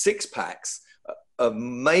 Six packs are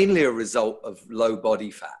mainly a result of low body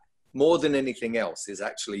fat. More than anything else is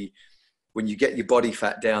actually when you get your body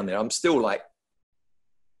fat down there. I'm still like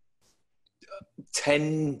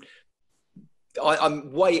 10.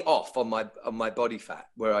 I'm way off on my body fat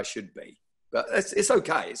where I should be, but it's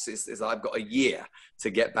okay. It's I've got a year to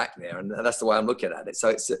get back there, and that's the way I'm looking at it.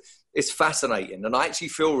 So it's fascinating, and I actually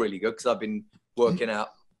feel really good because I've been working out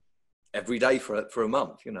every day for a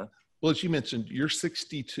month. You know. Well, as you mentioned, you're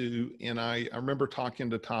 62, and I remember talking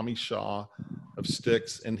to Tommy Shaw of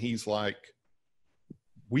Styx, and he's like,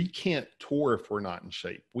 we can't tour if we're not in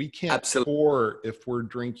shape. We can't Absolutely. Tour if we're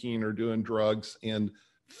drinking or doing drugs. And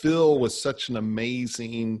Phil was such an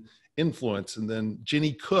amazing influence. And then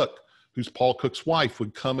Jenny Cook, who's Paul Cook's wife,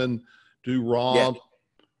 would come and do raw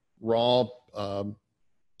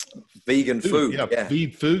vegan food. Yeah,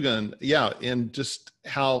 vegan food, and just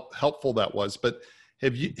how helpful that was. But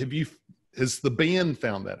has the band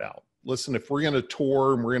found that out? Listen, if we're going to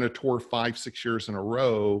tour and we're going to tour 5-6 years in a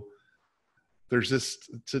row, there's this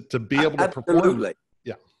to be able to perform. Absolutely.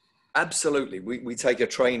 Yeah, absolutely. We take a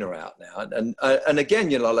trainer out now, and again,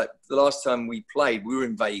 you know, like the last time we played, we were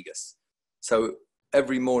in Vegas, so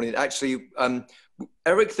every morning, actually,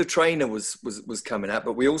 Eric the trainer was coming out,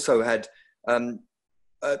 but we also had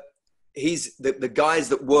he's the guys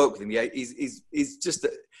that work with him. Yeah, he's just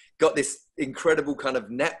got this incredible kind of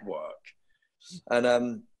network,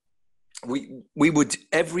 and we would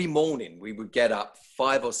every morning we would get up,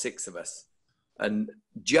 5 or 6 of us, and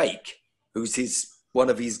Jake, who's one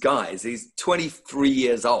of his guys, he's 23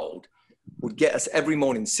 years old, would get us every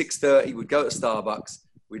morning 6:30. We'd go to Starbucks,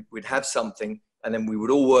 we'd have something, and then we would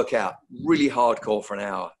all work out really hardcore for an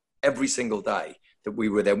hour every single day that we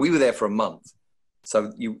were there. We were there for a month.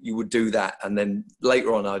 So you would do that. And then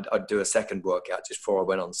later on, I'd do a second workout just before I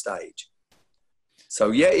went on stage.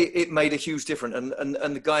 So yeah, it made a huge difference.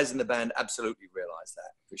 And the guys in the band absolutely realized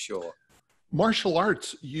that, for sure. Martial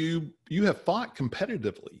arts, you have fought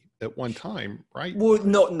competitively at one time, right? Well,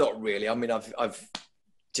 not really. I mean, I've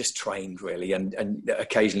just trained really, and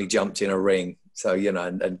occasionally jumped in a ring. So, you know,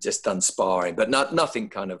 and just done sparring, but nothing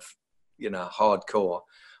kind of, you know, hardcore.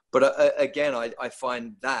 But again, I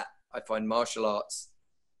find martial arts,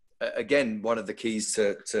 again, one of the keys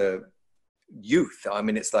to youth. I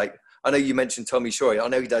mean, it's like, I know you mentioned Tommy Shoy. I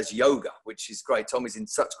know he does yoga, which is great. Tommy's in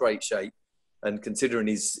such great shape. And considering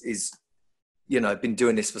he's you know, been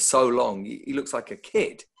doing this for so long, he looks like a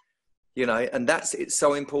kid, you know, and it's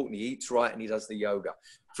so important. He eats right and he does the yoga.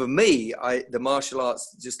 For me, the martial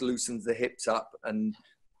arts just loosens the hips up, and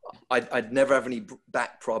I'd never have any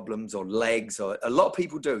back problems or legs, or a lot of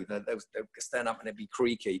people do. They'll stand up and they'd be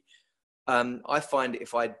creaky. I find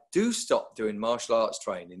if I do stop doing martial arts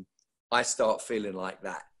training, I start feeling like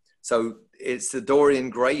that. So it's the Dorian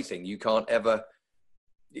Gray thing. You can't ever,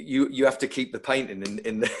 you have to keep the painting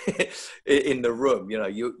in the room. You know,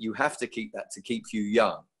 you have to keep that to keep you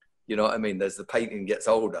young. You know what I mean? As the painting gets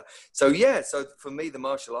older. So yeah, so for me, the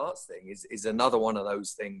martial arts thing is another one of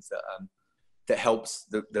those things that helps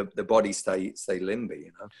the body stay limber,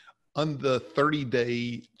 you know. On the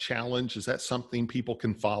 30-day challenge, is that something people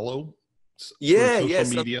can follow? Yeah,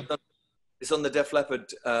 social media? It's on the Def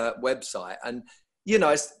Leppard website. And, you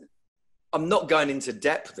know, I'm not going into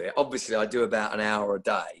depth there. Obviously, I do about an hour a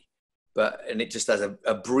day, and it just has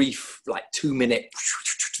a brief, like 2-minute,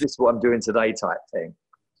 this is what I'm doing today type thing.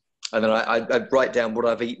 And then I write down what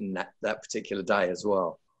I've eaten that particular day as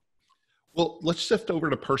well. Well, let's shift over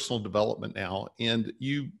to personal development now. And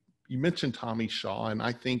you mentioned Tommy Shaw, and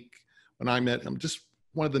I think when I met him, just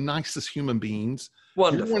one of the nicest human beings.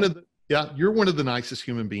 Wonderful. You're one of the nicest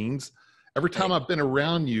human beings. Every time I've been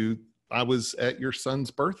around you, I was at your son's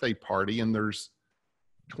birthday party and there's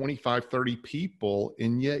 25, 30 people,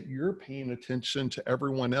 and yet you're paying attention to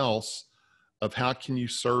everyone else of how can you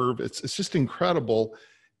serve. It's just incredible.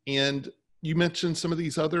 And you mentioned some of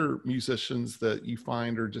these other musicians that you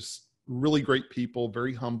find are just really great people,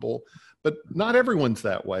 very humble, but not everyone's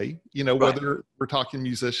that way, you know, right. Whether we're talking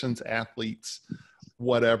musicians, athletes,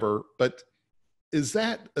 whatever. But is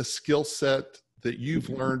that a skill set that you've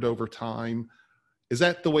learned over time? Is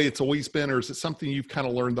that the way it's always been, or is it something you've kind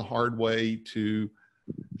of learned the hard way to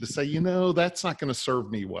say, you know, that's not going to serve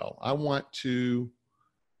me well? I want to.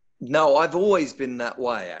 No, I've always been that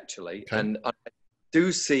way, actually. Okay. And I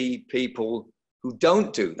do see people who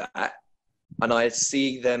don't do that, and I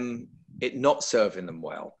see it not serving them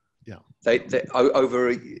well. Yeah. They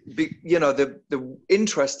you know, the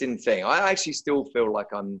interesting thing, I actually still feel like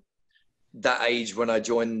I'm that age when I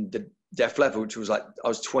joined the Def Leppard, which was like, I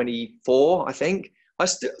was 24, I think. I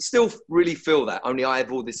still really feel that, only I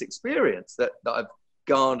have all this experience that I've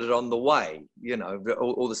garnered on the way, you know,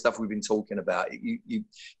 all the stuff we've been talking about. You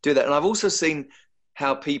do that. And I've also seen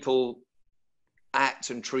how people act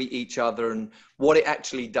and treat each other and what it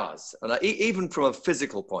actually does. And even from a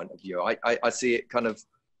physical point of view, I see it kind of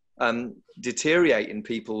deteriorating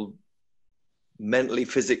people mentally,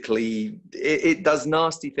 physically. It does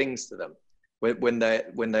nasty things to them when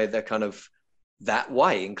they're kind of that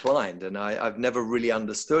way inclined. And I've never really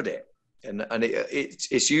understood it. And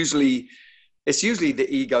it's usually the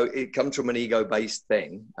ego. It comes from an ego-based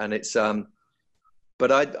thing, and it's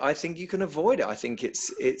but I think you can avoid it. I think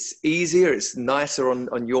it's easier, it's nicer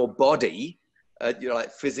on your body, you know,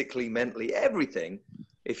 like physically, mentally, everything.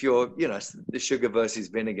 If you're, you know, the sugar versus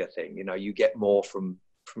vinegar thing, you know, you get more from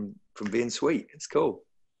being sweet. It's cool.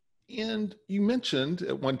 And you mentioned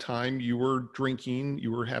at one time you were drinking,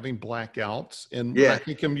 you were having blackouts, and yeah. I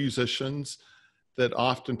think of musicians that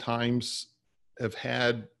oftentimes have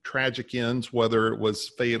had tragic ends, whether it was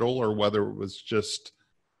fatal or whether it was just,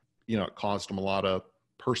 you know, it caused them a lot of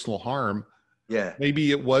personal harm. Yeah.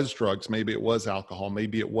 Maybe it was drugs, maybe it was alcohol,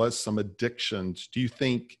 maybe it was some addictions. Do you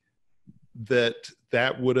think that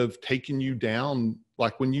would have taken you down?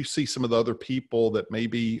 Like when you see some of the other people that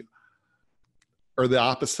maybe are the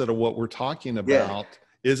opposite of what we're talking about,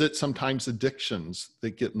 is it sometimes addictions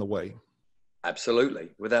that get in the way? Absolutely,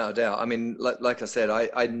 without a doubt. I mean, like I said,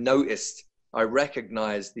 I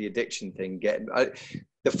recognized the addiction thing.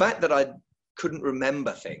 The fact that I couldn't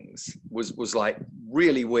remember things was like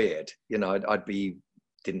really weird. You know,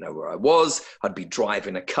 didn't know where I was. I'd be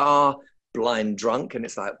driving a car, blind drunk, and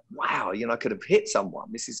it's like, wow, you know, I could have hit someone.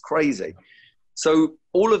 This is crazy. So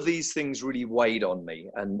all of these things really weighed on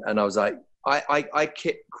me, and I was like, I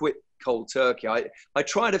quit cold turkey. I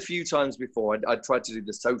tried a few times before. I tried to do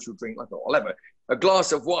the social drink. I thought, I'll have a a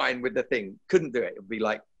glass of wine with the thing. Couldn't do it. It would be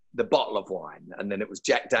like the bottle of wine. And then it was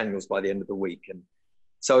Jack Daniels by the end of the week. And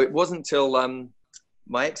so it wasn't till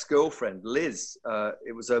my ex-girlfriend, Liz,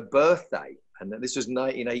 it was her birthday. And this was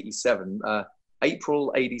 1987,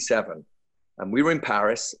 April 87. And we were in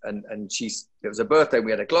Paris, and it was her birthday.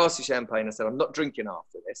 We had a glass of champagne. I said, I'm not drinking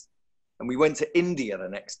after this. And we went to India the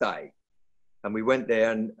next day. And we went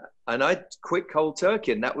there, and I quit cold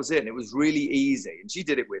turkey, and that was it. And it was really easy. And she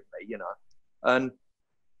did it with me, you know. And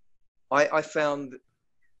I found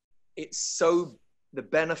the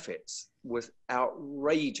benefits was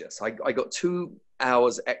outrageous. I got 2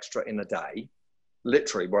 hours extra in a day,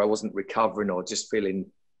 literally, where I wasn't recovering or just feeling,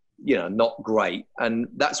 you know, not great. And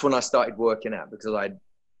that's when I started working out, because I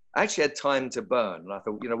actually had time to burn. And I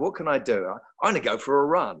thought, you know, what can I do? I'm going to go for a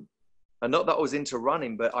run. And not that I was into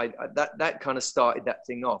running, but that kind of started that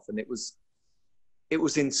thing off. And it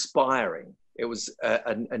was inspiring. It was,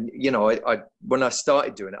 and you know, when I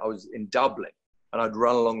started doing it, I was in Dublin, and I'd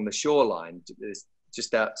run along the shoreline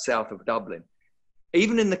just out south of Dublin,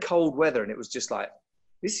 even in the cold weather. And it was just like,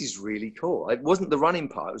 this is really cool. It wasn't the running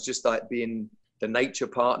part. It was just like being the nature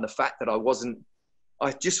part, and the fact that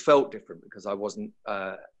I just felt different because I wasn't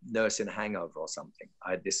nursing a hangover or something.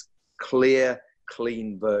 I had this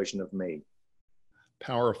clean version of me.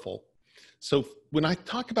 Powerful. So when I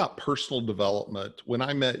talk about personal development, when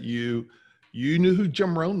I met you, you knew who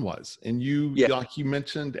Jim Rohn was, and like you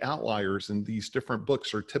mentioned Outliers and these different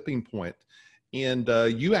books or Tipping Point. And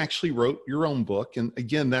you actually wrote your own book. And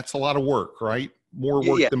again, that's a lot of work, right? More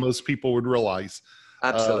work than most people would realize.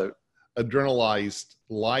 Absolutely. Adrenalized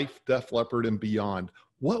Life, Def Leppard, and Beyond.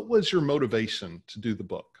 What was your motivation to do the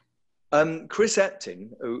book? Chris Epting,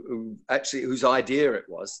 whose idea it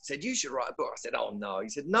was, said, you should write a book. I said, oh no. He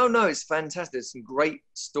said, no, it's fantastic. There's some great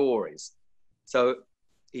stories. So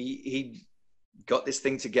he got this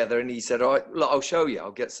thing together, and he said, all right, look, I'll show you.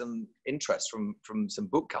 I'll get some interest from some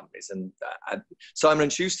book companies. And Simon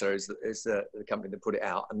 & Schuster is the company that put it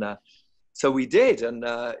out. And so we did, and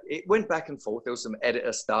it went back and forth. There was some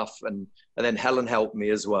editor stuff, and then Helen helped me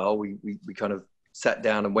as well. We kind of sat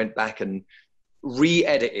down and went back and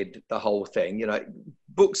re-edited the whole thing. You know,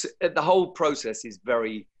 books, the whole process is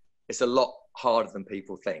it's a lot harder than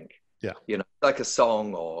people think. Yeah. You know, like a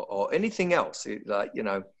song or anything else. Like, you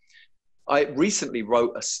know, I recently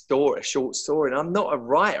wrote a short story, and I'm not a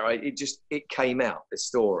writer. It came out, this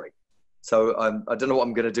story. So I don't know what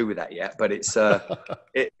I'm going to do with that yet, but it's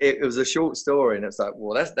it was a short story, and it's like,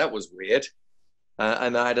 well, that was weird.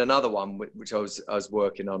 And I had another one which I was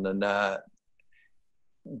working on, and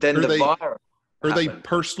then virus. Are they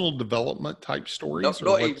personal development type stories?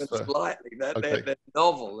 Not even slightly. They're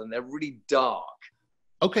novel, and they're really dark.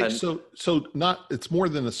 Okay, so it's more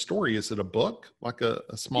than a story. Is it a book, like a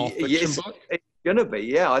small fiction book? It's gonna be,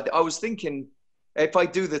 yeah. I was thinking, if I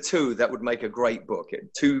do the two, that would make a great book.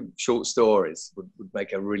 2 short stories would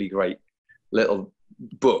make a really great little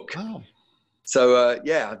book. Wow. So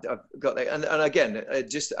I've got that, and again, I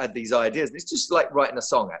just had these ideas. It's just like writing a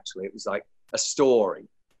song. Actually, it was like a story.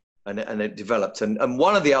 And it developed. And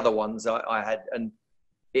one of the other ones I had, and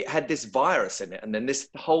it had this virus in it. And then this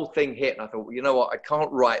whole thing hit, and I thought, well, you know what? I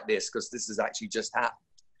can't write this because this has actually just happened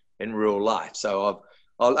in real life. So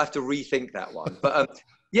I'll have to rethink that one. But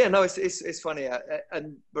it's funny.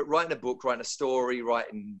 But writing a book, writing a story,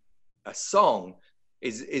 writing a song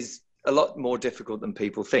is a lot more difficult than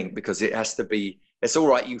people think, because it has to be, it's all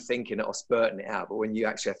right you thinking it or spurting it out, but when you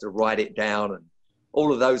actually have to write it down and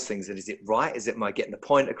all of those things, and is it right? Am I getting the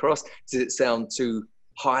point across? Does it sound too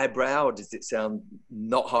highbrow? Or does it sound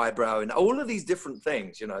not highbrow? And all of these different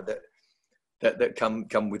things, you know, that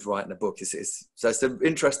come with writing a book. So it's an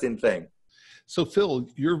interesting thing. So Phil,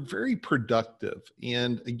 you're very productive.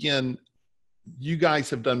 And again, you guys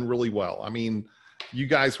have done really well. I mean, you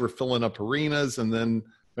guys were filling up arenas, and then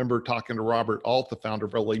remember talking to Robert Alt, the founder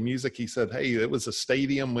of LA Music. He said, hey, it was a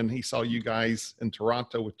stadium when he saw you guys in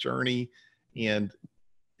Toronto with Journey. And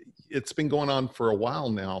it's been going on for a while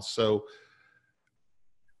now. So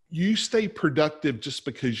you stay productive just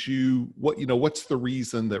because what's the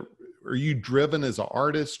reason that, are you driven as an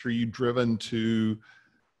artist? Or are you driven to?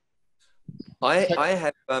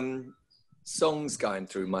 I have songs going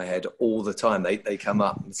through my head all the time. They come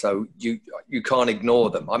up. And so you can't ignore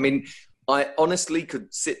them. I mean, I honestly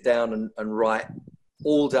could sit down and write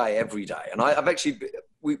all day, every day. And I've actually,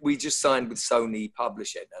 we just signed with Sony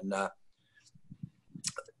Publishing, and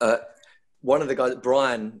one of the guys,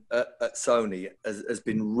 Brian at Sony, has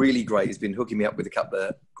been really great. He's been hooking me up with a couple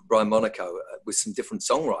of, Brian Monaco, with some different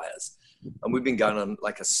songwriters. And we've been going on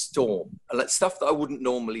like a storm, and like stuff that I wouldn't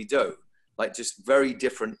normally do, like just very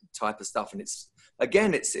different type of stuff. And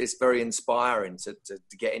again, it's very inspiring to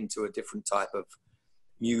get into a different type of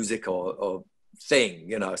music or thing,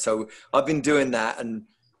 you know. So I've been doing that, and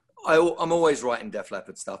I'm always writing Def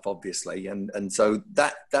Leppard stuff, obviously, and so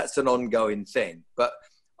that's an ongoing thing. But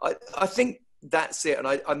I think that's it, and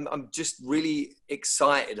I'm just really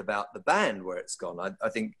excited about the band where it's gone. I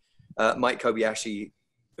think Mike Kobayashi,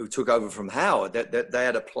 who took over from Howard, that they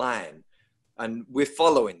had a plan, and we're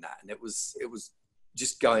following that, and it was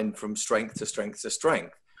just going from strength to strength to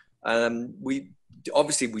strength. We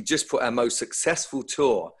just put our most successful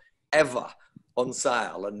tour ever on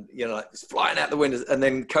sale, and you know, it's flying out the windows, and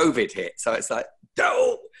then COVID hit, so it's like,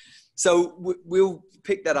 no. So we'll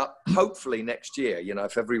pick that up hopefully next year, you know,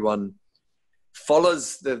 if everyone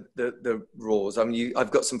follows the rules. I mean,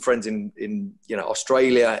 I've got some friends in you know,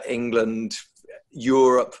 Australia, England,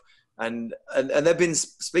 Europe, and they've been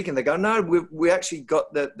speaking. They go, no, we actually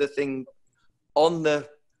got the thing on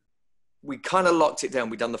we kind of locked it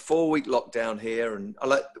down. We've done the 4-week lockdown here, and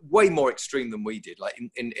like way more extreme than we did. Like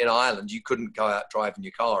in Ireland, you couldn't go out driving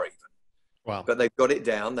your car even. Wow. But they've got it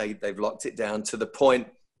down. They've locked it down to the point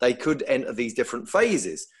they could enter these different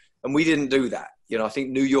phases. And we didn't do that. You know, I think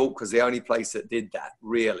New York was the only place that did that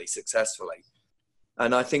really successfully.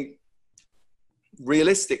 And I think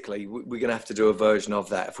realistically, we're going to have to do a version of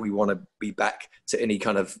that if we want to be back to any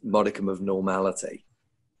kind of modicum of normality.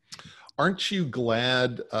 Aren't you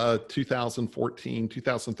glad 2013,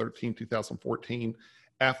 2014,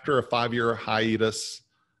 after a 5-year hiatus,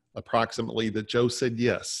 approximately, that Joe said,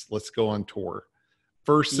 yes, let's go on tour,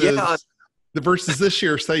 versus versus this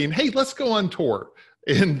year saying, hey, let's go on tour,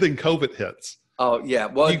 and then COVID hits? Oh yeah.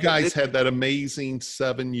 Well, you guys had that amazing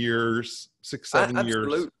 7 years, 6-7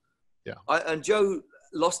 years. Yeah. And Joe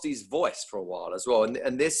lost his voice for a while as well.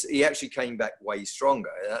 And he actually came back way stronger.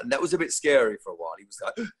 And that was a bit scary for a while. He was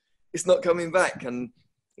like, it's not coming back. And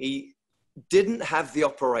he didn't have the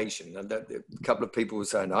operation. And a couple of people were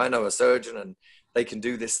saying, I know a surgeon and they can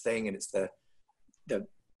do this thing. And it's the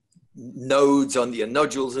nodes on your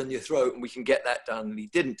nodules in your throat, and we can get that done. And he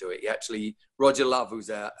didn't do it. He actually, Roger Love, who's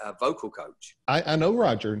our vocal coach. I know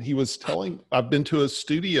Roger, and he was telling, I've been to his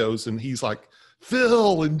studios, and he's like,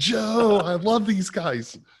 Phil and Joe, I love these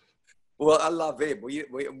guys. Well, I love him.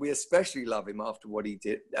 We especially love him after what he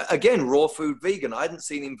did. Again, raw food vegan. I hadn't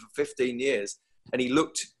seen him for 15 years, and he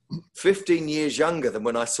looked 15 years younger than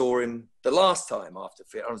when I saw him the last time after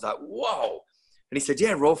fit. I was like, whoa. And he said,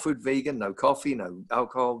 yeah, raw food vegan, no coffee, no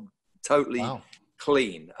alcohol, totally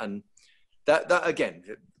clean. And that again,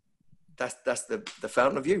 that's the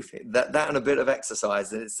fountain of youth. That and a bit of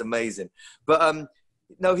exercise, and it's amazing. But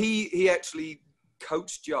no, he actually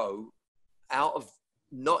coached Joe out of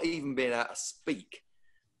not even being able to speak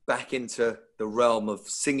back into the realm of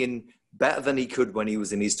singing better than he could when he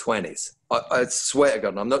was in his 20s. I swear to God,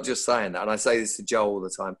 and I'm not just saying that, and I say this to Joe all the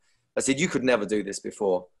time. I said, you could never do this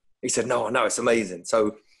before. He said, no, I know, it's amazing.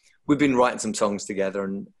 So we've been writing some songs together,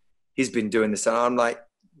 and he's been doing this. And I'm like,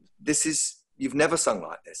 you've never sung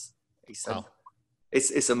like this. He said, wow.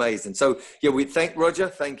 It's amazing. So yeah, we thank Roger.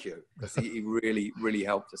 Thank you. He really, really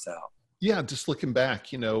helped us out. Yeah. Just looking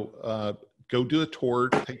back, go do a tour,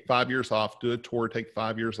 take 5 years off, do a tour, take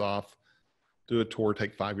 5 years off, do a tour,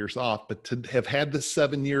 take 5 years off. But to have had the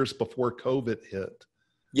 7 years before COVID hit.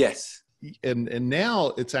 Yes. And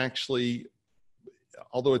now it's actually,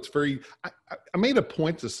 although it's I made a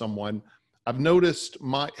point to someone. I've noticed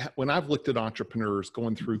when I've looked at entrepreneurs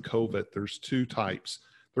going through COVID, there's two types.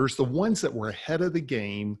 There's the ones that were ahead of the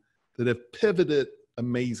game that have pivoted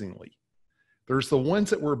amazingly. There's the ones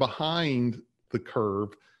that were behind the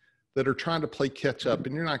curve that are trying to play catch up,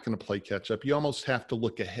 and you're not going to play catch up. You almost have to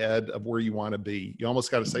look ahead of where you want to be. You almost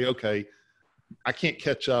got to say, okay, I can't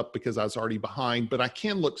catch up because I was already behind, but I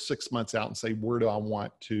can look 6 months out and say, where do I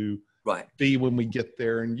want to be when we get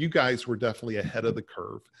there? And you guys were definitely ahead of the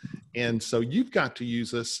curve. And so you've got to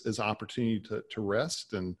use this as opportunity to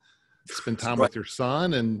rest and spend time with your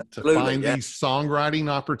son and to find these songwriting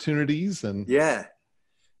opportunities. And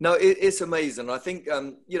no, it's amazing. I think,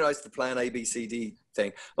 it's the plan A, B, C, D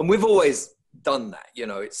thing. And we've always done that.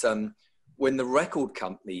 It's when the record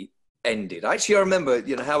company ended. Actually, I remember,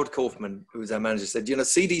 Howard Kaufman, who was our manager, said,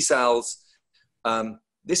 CD sales,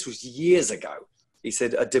 this was years ago. He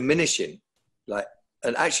said, are diminishing.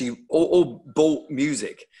 And actually, all bought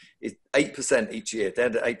music is 8% each year. They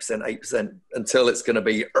had 8% until it's going to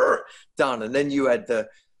be done. And then you had the,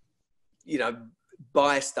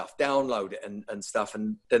 buy stuff, download it and stuff.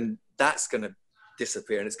 And then that's going to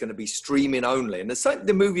disappear and it's going to be streaming only. And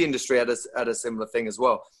the movie industry had a similar thing as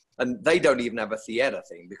well. And they don't even have a theater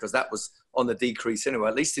thing because that was on the decrease anyway,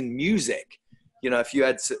 at least in music. If you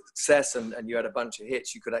had success and you had a bunch of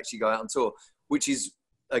hits, you could actually go out on tour. which is,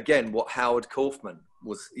 again, what Howard Kaufman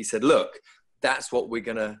was. He said, look, that's what we're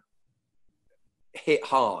going to hit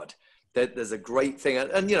hard. There's a great thing.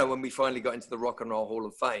 And, you know, when we finally got into the Rock and Roll Hall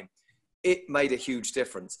of Fame, it made a huge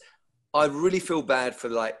difference. I really feel bad for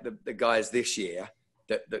like the guys this year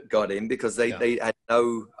that got in, because they had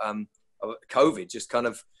no COVID, just kind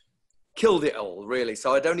of killed it all, really.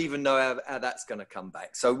 So I don't even know how that's going to come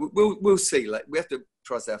back. So we'll see. Like, we have to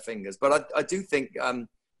cross our fingers. But I do think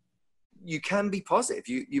you can be positive.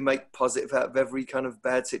 You make positive out of every kind of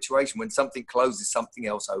bad situation. When something closes, something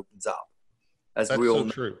else opens up. As that's we all so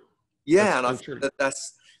know. true. Yeah, that's and I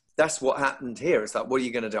think that's what happened here. It's like, what are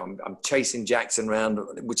you going to do? I'm chasing Jackson around,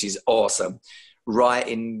 which is awesome.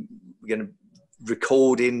 Writing,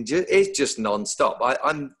 recording, it's just nonstop.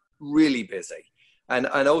 I'm really busy. And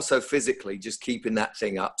also physically just keeping that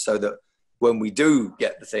thing up so that when we do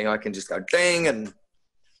get the thing, I can just go ding and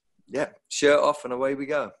shirt off and away we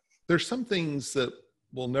go. There's some things that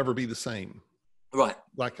will never be the same. Right.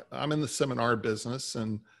 Like, I'm in the seminar business,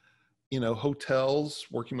 and you know,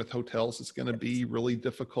 working with hotels is going to be really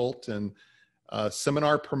difficult. And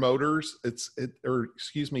seminar promoters,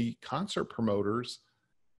 concert promoters,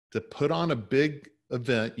 to put on a big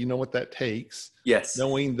event, you know what that takes. Yes.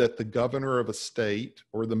 Knowing that the governor of a state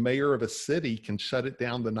or the mayor of a city can shut it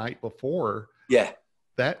down the night before. Yeah.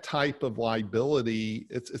 That type of liability,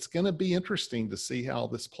 it's going to be interesting to see how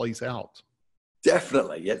this plays out.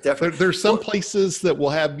 Definitely. Yeah, definitely. There's some places that will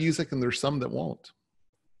have music and there's some that won't.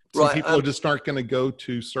 Some people just aren't going to go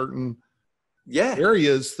to certain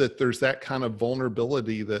areas that there's that kind of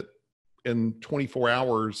vulnerability that in 24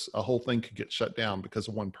 hours, a whole thing could get shut down because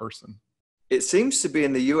of one person. It seems to be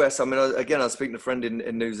in the US. I mean, again, I was speaking to a friend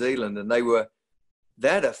in New Zealand, and they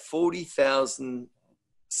had a 40,000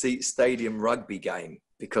 seat stadium rugby game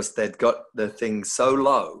because they'd got the thing so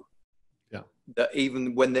low that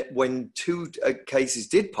even when two cases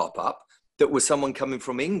did pop up, that was someone coming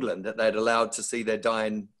from England that they'd allowed to see their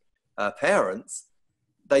dying parents,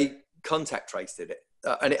 they contact traced it,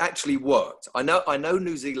 and it actually worked. I know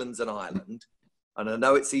New Zealand's an island, and I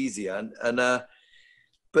know it's easier,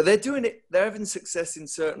 but they're doing it. They're having success in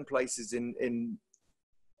certain places in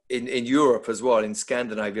Europe as well, in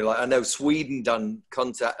Scandinavia. Like, I know Sweden done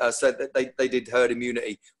contact, so that they did herd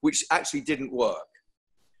immunity, which actually didn't work,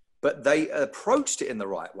 but they approached it in the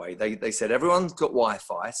right way. They said everyone's got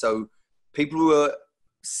Wi-Fi, so people who are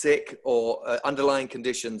sick or underlying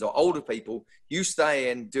conditions or older people, you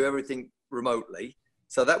stay in, do everything remotely.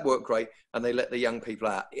 So that worked great. And they let the young people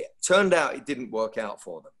out. It turned out it didn't work out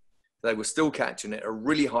for them. They were still catching it at a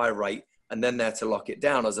really high rate, and then they had to lock it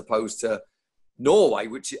down, as opposed to Norway,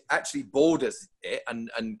 which actually borders it,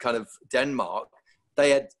 and kind of Denmark.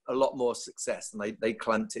 They had a lot more success, and they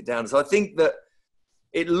clamped it down. So I think that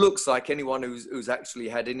it looks like anyone who's actually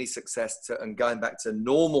had any success and going back to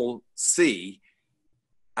normalcy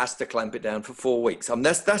has to clamp it down for 4 weeks. I mean,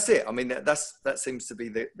 that's it. I mean, that seems to be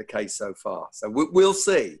the case so far. So we'll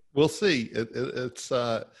see. We'll see.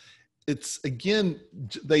 It's again,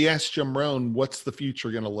 they asked Jim Rohn, what's the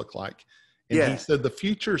future going to look like? And he said, the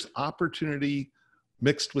future's opportunity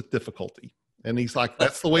mixed with difficulty. And he's like,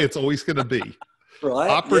 that's the way it's always going to be. Right.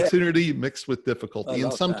 Opportunity mixed with difficulty.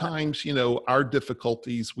 And sometimes, you know, our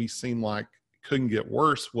difficulties, we seem like couldn't get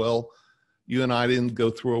worse. Well, you and I didn't go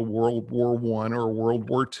through a World War I or World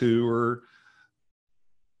War II or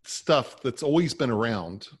stuff that's always been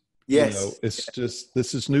around. Yes. You know, it's just,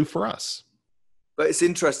 this is new for us. But it's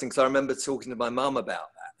interesting, because I remember talking to my mum about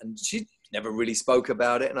that, and she never really spoke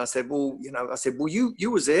about it. And I said, well,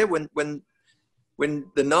 you was there when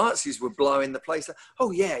the Nazis were blowing the place.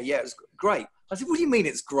 Oh yeah, it was great. I said, what do you mean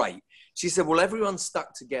it's great? She said, well, everyone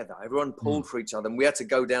stuck together. Everyone pulled for each other. And we had to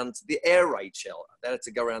go down to the air raid shelter. They had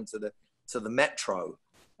to go around to the metro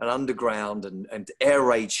and underground and air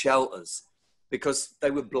raid shelters, because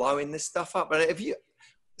they were blowing this stuff up. And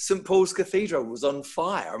St. Paul's Cathedral was on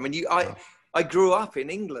fire. I mean, I grew up in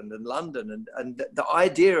England and London, and the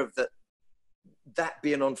idea of that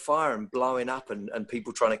being on fire and blowing up and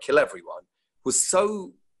people trying to kill everyone was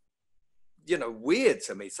so, weird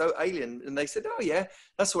to me, so alien. And they said, oh yeah,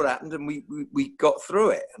 that's what happened. And we got through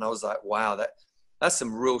it. And I was like, wow, that's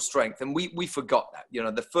some real strength. And we forgot that,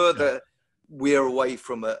 the further we're away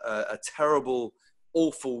from a terrible,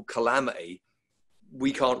 awful calamity,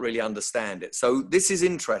 we can't really understand it. So this is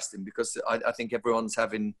interesting, because I think everyone's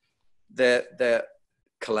having their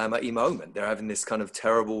calamity moment. They're having this kind of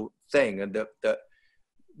terrible thing, and that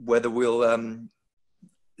whether we'll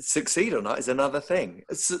succeed or not is another thing.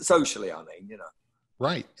 Socially, I mean,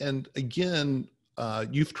 Right. And again,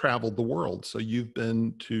 you've traveled the world. So you've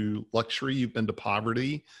been to luxury, you've been to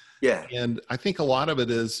poverty. Yeah. And I think a lot of it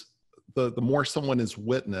is the more someone is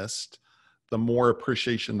witnessed, the more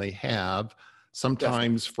appreciation they have.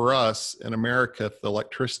 Sometimes Definitely. for us in America, if the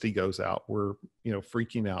electricity goes out, we're,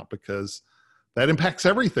 freaking out because that impacts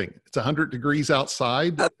everything. It's 100 degrees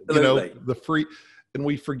outside, Absolutely. and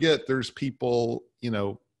we forget there's people,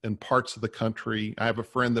 in parts of the country. I have a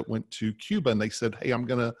friend that went to Cuba and they said, "Hey, I'm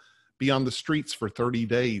going to be on the streets for 30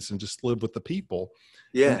 days and just live with the people."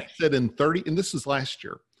 And Yeah. they said and this is last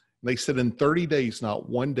year, they said in 30 days, not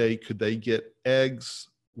one day could they get eggs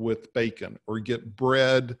with bacon or get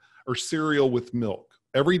bread or cereal with milk.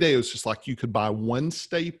 Every day it was just like you could buy one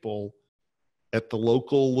staple at the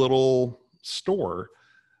local little store,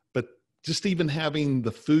 but just even having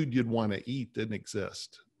the food you'd want to eat didn't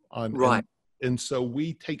exist. Right. And so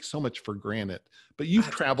we take so much for granted. But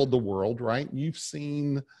you've traveled the world, right? You've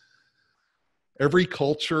seen every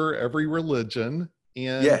culture, every religion,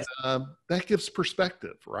 and Yes. that gives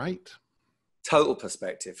perspective, right? Total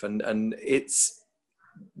perspective. And it's,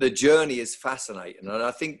 the journey is fascinating. And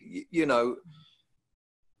I think,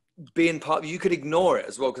 being part, you could ignore it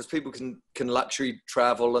as well, because people can luxury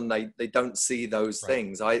travel and they don't see those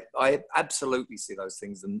things. I absolutely see those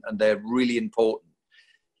things, and they're really important.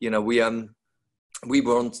 We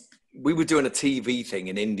were doing a TV thing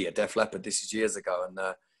in India, Def Leppard, this is years ago, and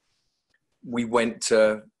we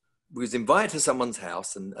was invited to someone's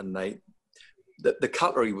house, and the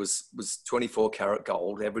cutlery was 24 karat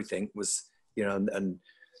gold. Everything was, and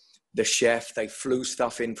the chef, they flew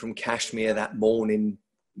stuff in from Kashmir that morning,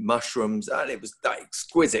 mushrooms, and it was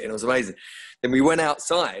exquisite, and it was amazing. Then we went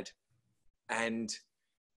outside, and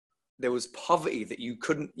there was poverty that you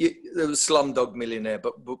couldn't, there was Slumdog Millionaire,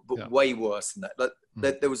 but way worse than that.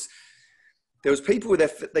 There was people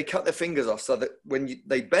with they cut their fingers off so that when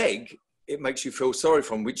they beg, it makes you feel sorry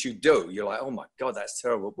for them, which you do. You're like, oh my God, that's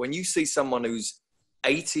terrible. When you see someone who's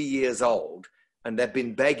 80 years old and they've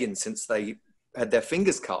been begging since they had their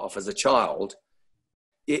fingers cut off as a child,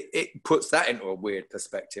 it puts that into a weird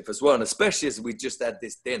perspective as well. And especially as we just had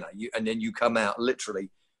this dinner, and then you come out literally,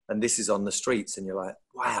 and this is on the streets, and you're like,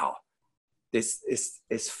 wow, this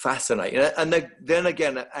is fascinating. And then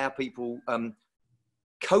again, how people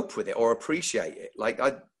cope with it or appreciate it. Like,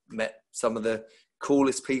 I met some of the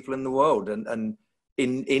coolest people in the world, and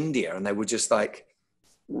in India, and they were just like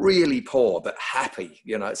really poor but happy,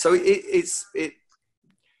 So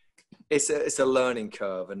it's a learning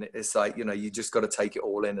curve, and it's like, you just got to take it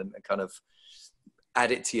all in and kind of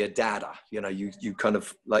add it to your data. You kind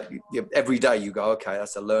of like, every day you go, okay,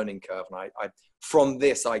 that's a learning curve, and I from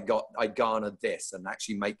this I garnered this, and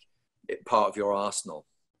actually make it part of your arsenal.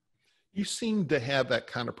 You seem to have that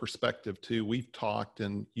kind of perspective too. We've talked,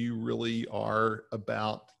 and you really are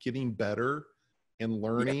about getting better and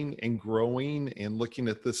learning and growing, and looking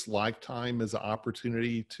at this lifetime as an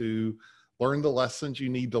opportunity to learn the lessons you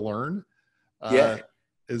need to learn.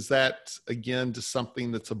 Is that, again, just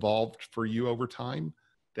something that's evolved for you over time,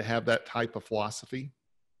 to have that type of philosophy?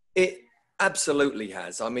 It absolutely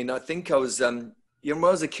has. I mean, I think I was, when I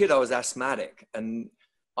was a kid, I was asthmatic, and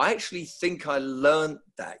I actually think I learned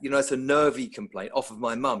that, it's a nervy complaint off of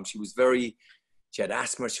my mum. She had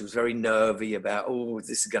asthma. She was very nervy about, oh,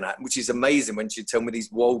 this is going to happen, which is amazing when she'd tell me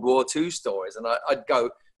these World War II stories. And I'd go,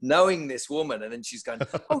 knowing this woman, and then she's going,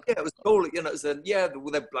 oh yeah, it was cool. It was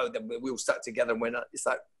they blow them. We all stuck together and went, it's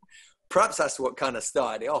like, perhaps that's what kind of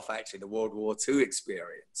started it off, actually, the World War II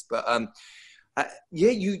experience. But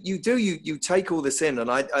you take all this in,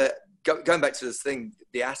 and going back to this thing,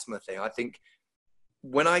 the asthma thing, I think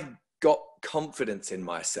when I got confidence in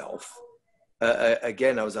myself,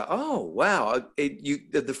 again, I was like, oh, wow,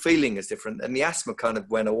 the feeling is different, and the asthma kind of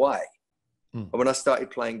went away. And when I started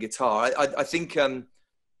playing guitar, I think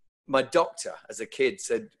my doctor as a kid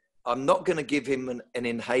said, I'm not going to give him an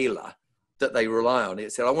inhaler that they rely on.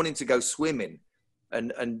 It said, I want him to go swimming.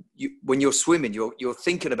 And when you're swimming, you're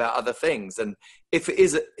thinking about other things. And if it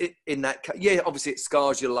is in that, obviously it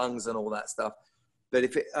scars your lungs and all that stuff. But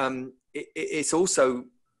if it's also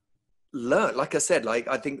learned, like I said, like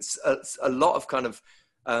I think a lot of kind of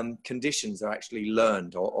conditions are actually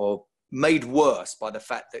learned or made worse by the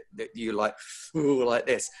fact that you're like, ooh, like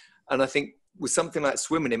this. And I think with something like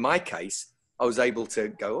swimming, in my case, I was able to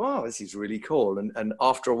go, oh, this is really cool. And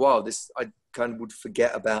after a while, I kind of would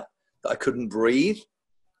forget about that I couldn't breathe,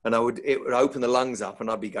 and it would open the lungs up, and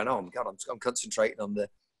I'd be going, oh my God, I'm concentrating on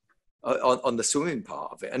the swimming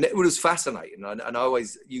part of it. And it was fascinating. And I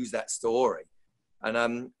always use that story.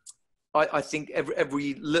 And I think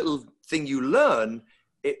every little thing you learn,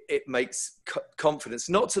 it makes confidence,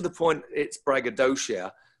 not to the point it's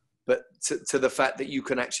braggadocio, but to the fact that you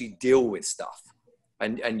can actually deal with stuff,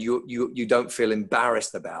 and you don't feel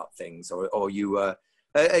embarrassed about things, or you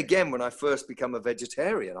again, when I first became a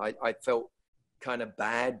vegetarian, I felt kind of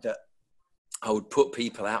bad that I would put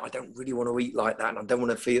people out. I don't really want to eat like that, and I don't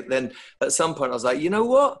want to feel. Then at some point I was like, you know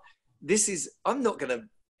what? I'm not going to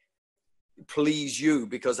please you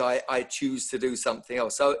because I choose to do something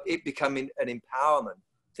else. So it became an empowerment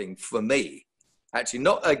thing for me. Actually,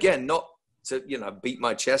 not to, you know, beat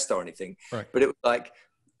my chest or anything, right. But it was like,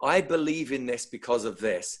 I believe in this because of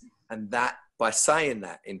this. And that, by saying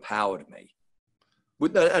that, empowered me.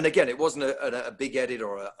 And again, it wasn't a big edit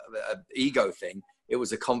or a ego thing. It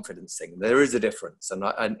was a confidence thing. There is a difference.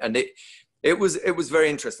 And it was very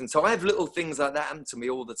interesting. So I have little things like that happen to me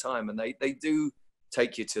all the time. And they do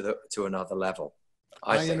take you to another level.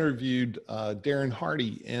 I interviewed Darren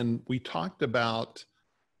Hardy, and we talked about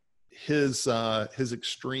his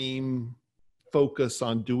extreme focus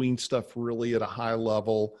on doing stuff really at a high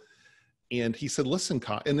level. And he said, listen,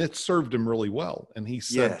 Kyle, and it served him really well. And he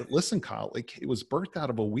said, but listen, Kyle, it was birthed out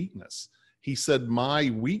of a weakness. He said, my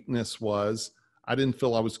weakness was I didn't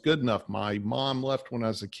feel I was good enough. My mom left when I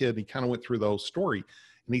was a kid. He kind of went through the whole story.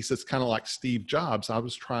 And he says, kind of like Steve Jobs, I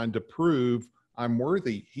was trying to prove I'm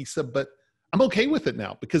worthy. He said, but I'm okay with it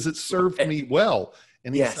now because it served me well.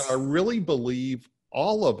 And he said, I really believe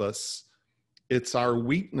all of us, it's our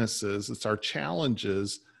weaknesses, it's our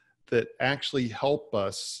challenges that actually help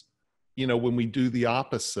us, you know, when we do the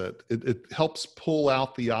opposite. It helps pull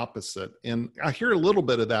out the opposite. And I hear a little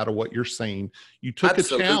bit of that of what you're saying. You took a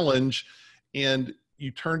challenge and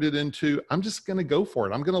you turned it into, I'm just going to go for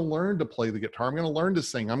it. I'm going to learn to play the guitar. I'm going to learn to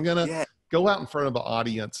sing. I'm going to go out in front of an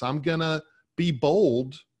audience. I'm going to be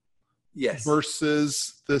bold.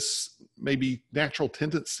 Versus this maybe natural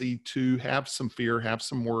tendency to have some fear, have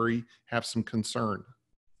some worry, have some concern.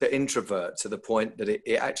 The introvert, to the point that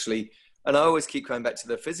it actually, and I always keep going back to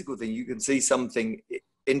the physical thing. You can see something,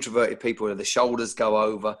 introverted people where the shoulders go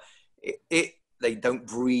over, they don't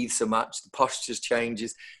breathe so much, the posture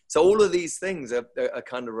changes. So all of these things are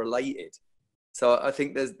kind of related. So I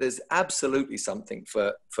think there's absolutely something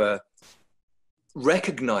for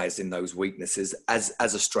recognizing those weaknesses as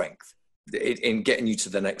a strength in getting you to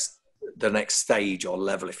the next stage or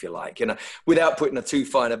level, if you like, you know, without putting a too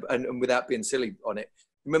fine and without being silly on it.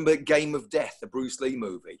 Remember Game of Death, the Bruce Lee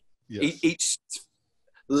movie? Yes. Each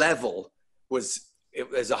level was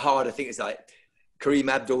a harder thing. It's like Kareem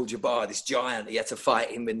Abdul-Jabbar, this giant, he had to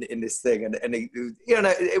fight him in this thing. And he, you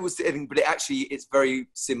know, it was, but it's very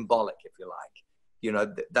symbolic, if you like. You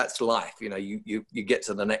know, that's life. You know, you get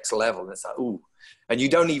to the next level and it's like, ooh, and you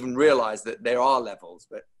don't even realize that there are levels,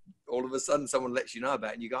 but all of a sudden someone lets you know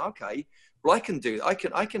about it and you go, okay, well,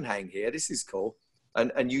 I can hang here. This is cool.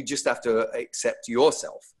 And you just have to accept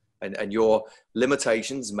yourself and your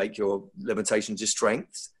limitations, make your limitations your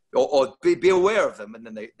strengths, or be aware of them. And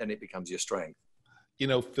then it becomes your strength. You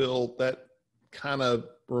know, Phil, that kind of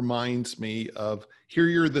reminds me of, here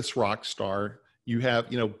you're this rock star. You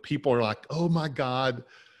have, you know, people are like, oh my God,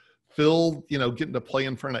 Phil, you know, getting to play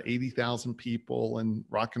in front of 80,000 people and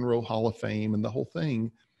Rock and Roll Hall of Fame and the whole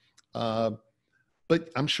thing. But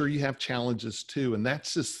I'm sure you have challenges too. And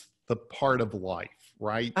that's just the part of life,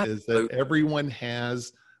 right? Absolutely. Is that everyone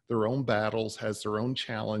has their own battles, has their own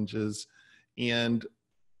challenges. And,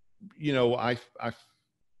 you know, I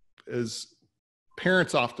as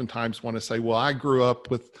parents oftentimes want to say, well, I grew up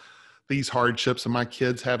with these hardships and my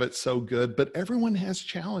kids have it so good, but everyone has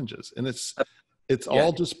challenges, and it's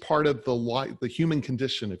all just part of the human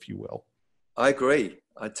condition, if you will. I agree.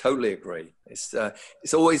 I totally agree. It's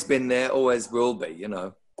always been there, always will be, you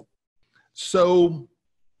know. So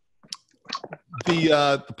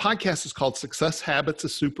the podcast is called Success Habits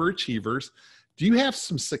of Super Achievers. Do you have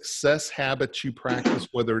some success habits you practice,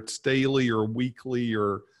 whether it's daily or weekly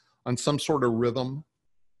or on some sort of rhythm?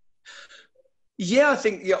 Yeah, I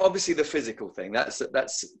think, obviously the physical thing, that's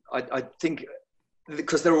I think,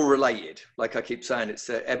 because they're all related. Like I keep saying, it's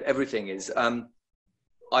everything is,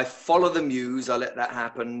 I follow the muse. I let that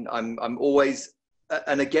happen. I'm always,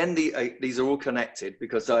 and again, these are all connected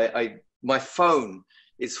because my phone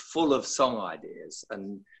is full of song ideas.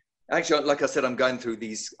 And actually, like I said, I'm going through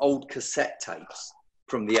these old cassette tapes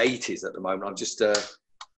from the 80s at the moment. I'm just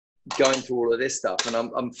going through all of this stuff, and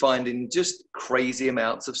I'm finding just crazy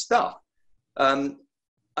amounts of stuff. And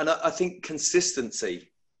I think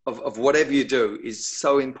consistency of whatever you do is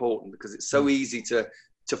so important, because it's so easy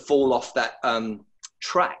to fall off that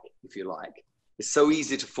track, if you like. It's so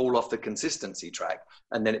easy to fall off the consistency track,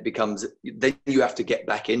 and then then you have to get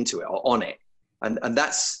back into it or on it. And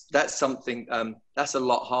that's something that's a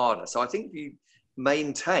lot harder. So I think if you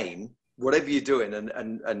maintain whatever you're doing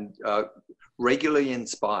and regularly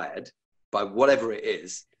inspired by whatever it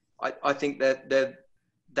is, I think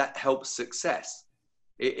that helps success.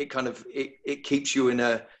 it keeps you in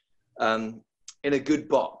a good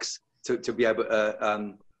box to be able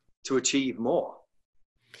to achieve more.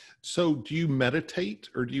 So do you meditate,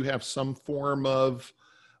 or do you have some form of,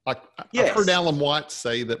 like, Yes. I've heard Alan Watts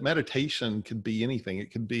say that meditation could be anything.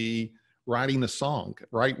 It could be writing a song,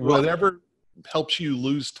 right? Whatever helps you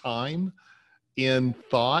lose time in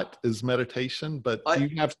thought is meditation. But do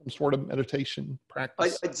you have some sort of meditation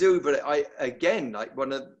practice? I do, but again, like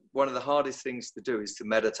one of the hardest things to do is to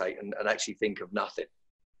meditate and actually think of nothing.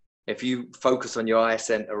 If you focus on your eye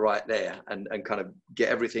center right there and kind of get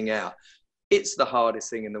everything out, it's the hardest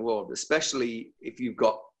thing in the world, especially if you've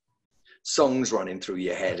got songs running through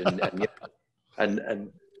your head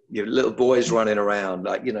and your little boys running around,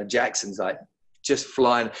 like, Jackson's like just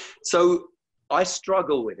flying. So I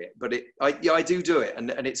struggle with it, but I do it.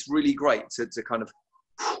 And it's really great to kind of,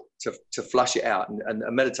 to flush it out. And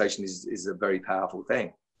meditation is a very powerful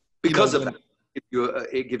thing because of that.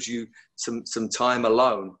 It gives you some time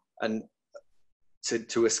alone and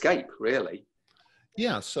to escape, really.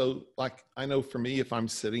 Yeah. So, like, I know for me, if I'm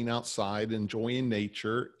sitting outside enjoying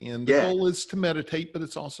nature, and the goal is to meditate, but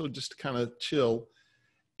it's also just to kind of chill.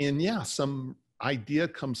 And some idea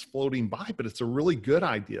comes floating by, but it's a really good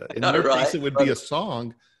idea. In your case, it would be a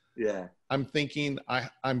song. Yeah. I'm thinking,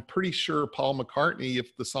 I'm pretty sure Paul McCartney,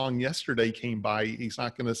 if the song Yesterday came by, he's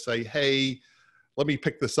not going to say, hey, let me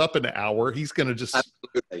pick this up in an hour. He's going to just.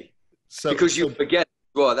 Absolutely. Because you forget,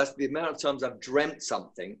 well, that's the amount of times I've dreamt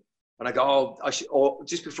something and I go, or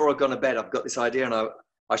just before I've gone to bed, I've got this idea and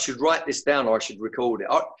I should write this down or I should record it.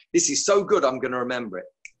 This is so good, I'm going to remember it.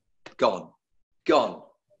 Gone.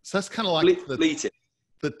 So that's kind of like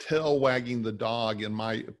the tail wagging the dog, in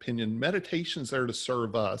my opinion. Meditation's there to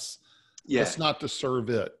serve us. Yeah. It's not to serve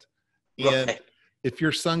it. And if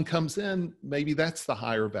your son comes in, maybe that's the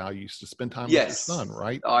higher values, to spend time with your son,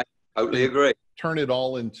 right? I totally agree. Turn it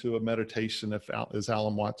all into a meditation, as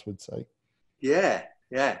Alan Watts would say. Yeah.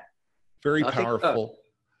 Very powerful.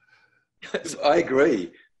 I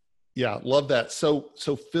agree. Yeah, love that. So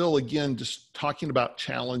Phil, again, just talking about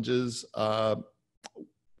challenges,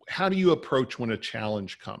 how do you approach when a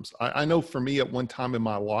challenge comes? I know for me, at one time in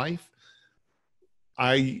my life,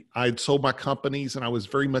 I'd sold my companies and I was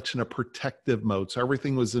very much in a protective mode. So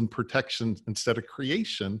everything was in protection instead of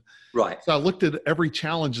creation. Right. So I looked at every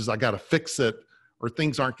challenge as I got to fix it or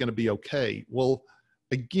things aren't going to be okay. Well,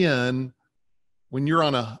 again, when you're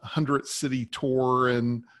on 100-city tour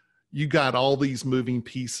and you got all these moving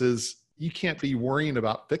pieces, you can't be worrying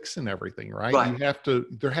about fixing everything, right?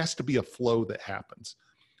 There has to be a flow that happens.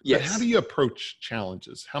 Yes. But how do you approach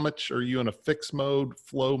challenges? How much are you in a fix mode,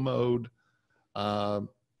 flow mode,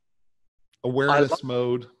 awareness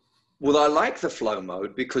mode? Well, I like the flow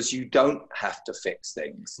mode because you don't have to fix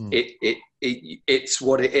things. It's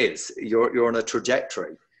what it is. You're on a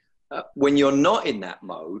trajectory. When you're not in that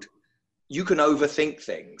mode, you can overthink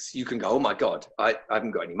things. You can go, oh my God, I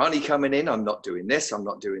haven't got any money coming in. I'm not doing this. I'm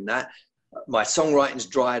not doing that. My songwriting's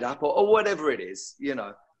dried up, or whatever it is. You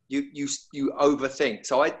overthink.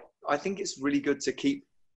 So I think it's really good to keep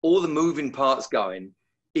all the moving parts going,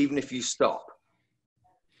 even if you stop.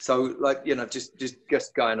 So, like,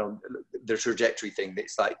 just going on the trajectory thing.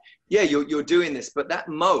 It's like, you're doing this, but that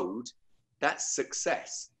mode, that's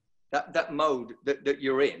success. That mode that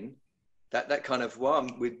you're in. That kind of,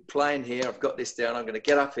 we're playing here, I've got this down, I'm going to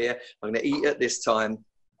get up here, I'm going to eat at this time.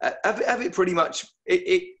 Have it pretty much,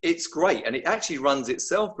 it's great. And it actually runs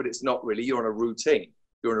itself, but it's not really. You're on a routine.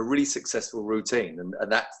 You're on a really successful routine.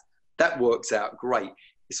 And that works out great.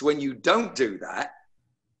 It's when you don't do that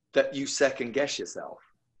you second guess yourself.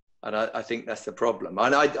 And I think that's the problem.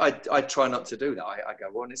 And I try not to do that. I go,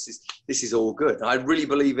 well, this is all good. And I really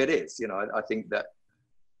believe it is. I think that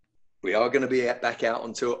we are going to be back out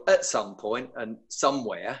on tour at some point and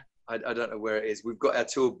somewhere. I don't know where it is. We've got our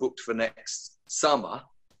tour booked for next summer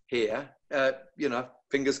here.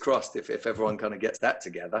 Fingers crossed if everyone kind of gets that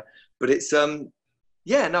together. But it's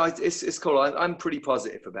it's cool. I'm pretty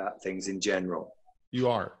positive about things in general. You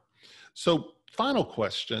are. So, final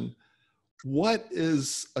question: what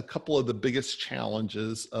is a couple of the biggest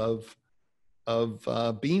challenges of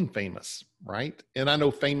being famous? Right, and I know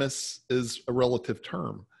famous is a relative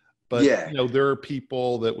term. But, there are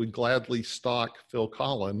people that would gladly stalk Phil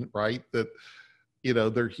Collen, right? That,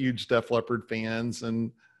 they're huge Def Leppard fans.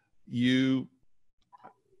 And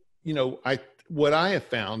what I have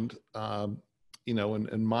found,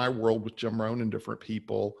 in my world with Jim Rohn and different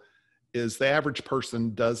people, is the average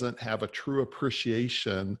person doesn't have a true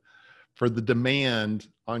appreciation for the demand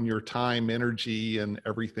on your time, energy, and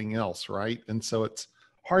everything else, right? And so it's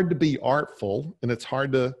hard to be artful, and it's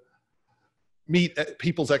hard to meet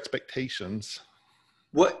people's expectations.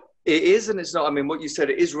 What it is and it's not. I mean, what you said,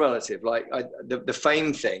 it is relative. Like the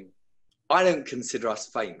fame thing, I don't consider us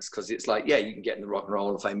famous because it's like, yeah, you can get in the Rock and Roll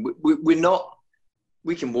Hall of Fame. We're not.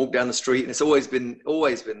 We can walk down the street, and it's always been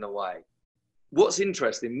the way. What's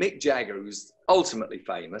interesting, Mick Jagger, who's ultimately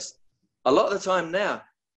famous, a lot of the time now,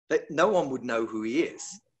 that no one would know who he is.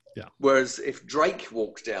 Yeah. Whereas if Drake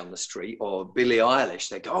walks down the street or Billie Eilish,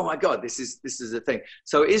 they go, "Oh my God, this is a thing."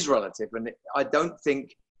 So it is relative, and I don't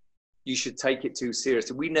think you should take it too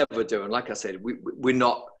seriously. We never do, and like I said, we're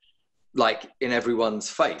not like in everyone's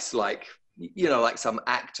face, like like some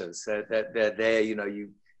actors. They're there,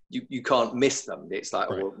 you can't miss them. It's like,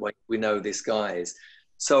 right. Oh, we know this guy is.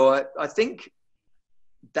 So I think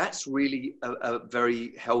that's really a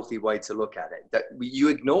very healthy way to look at it. That you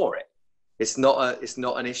ignore it. It's not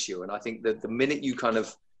an issue. And I think that the minute you kind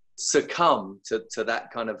of succumb to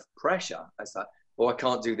that kind of pressure, it's like, well, I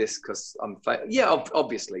can't do this because I'm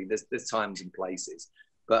obviously there's times and places,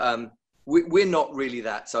 but we're not really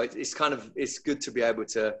that. So it's good to be able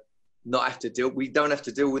to not have to we don't have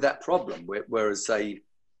to deal with that problem. Whereas say,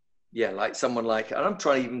 like someone like, and I'm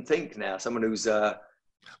trying to even think now, someone who's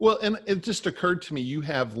well, and it just occurred to me, you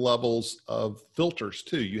have levels of filters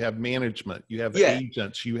too. You have management, you have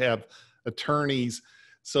agents, you have attorneys.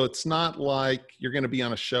 So it's not like you're going to be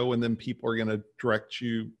on a show and then people are going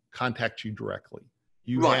to contact you directly.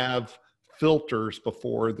 You have filters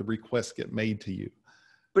before the requests get made to you.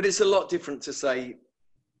 But it's a lot different to say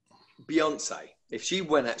Beyonce. If she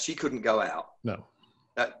went out, she couldn't go out. No.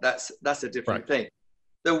 That's a different thing.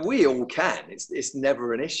 So we all can. It's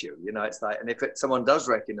never an issue. It's like, and if someone does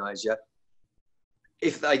recognize you,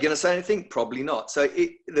 if they're going to say anything, probably not. So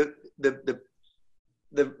the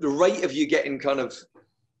rate of you getting kind of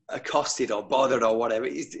accosted or bothered or whatever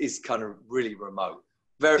is kind of really remote.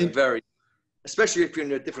 Very, especially if you're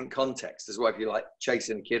in a different context as well. If you're like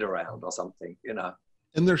chasing a kid around or something,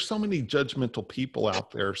 And there's so many judgmental people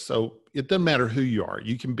out there. So it doesn't matter who you are.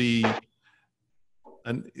 You can be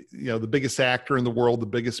the biggest actor in the world, the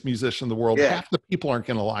biggest musician in the world. Half the people aren't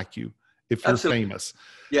going to like you if you're famous.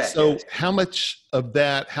 Yeah. So how much of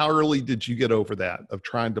that, how early did you get over that of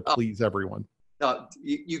trying to please everyone? No,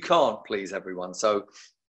 you can't please everyone. So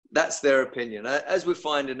that's their opinion. As we're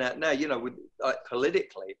finding out now, with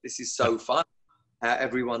politically, this is so fun how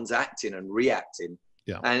everyone's acting and reacting.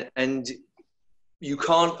 Yeah. And you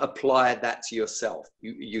can't apply that to yourself.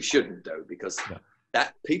 You shouldn't do, because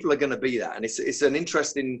that people are going to be that. And it's an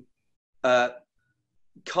interesting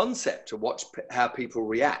concept to watch how people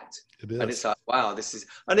react. It is. And it's like, wow, this is,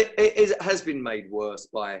 and it has been made worse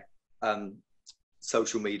by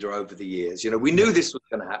social media over the years. We knew this was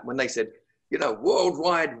going to happen when they said, World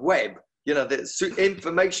Wide Web, the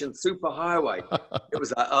information superhighway. It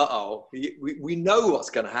was like, we know what's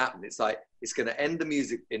going to happen. It's like, it's going to end the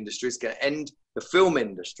music industry. It's going to end the film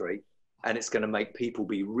industry, and it's going to make people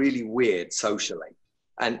be really weird socially.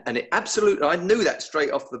 And it absolutely, I knew that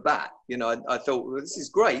straight off the bat. I thought, well, this is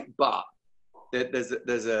great, but there's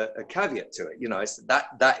a caveat to it. It's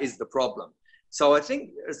that is the problem. So I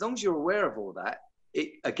think as long as you're aware of all that,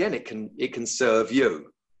 it can serve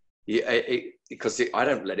you. Because I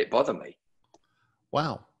don't let it bother me.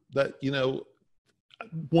 Wow. That,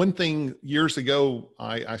 one thing years ago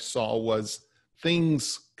I saw was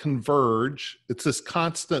things converge. It's this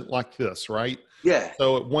constant like this, right? Yeah.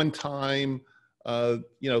 So at one time, the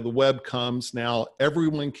web comes, now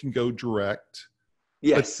everyone can go direct.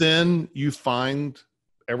 Yes. But then you find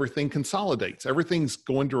everything consolidates. Everything's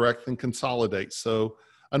going direct and consolidates. So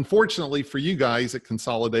unfortunately for you guys, it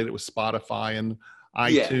consolidated with Spotify and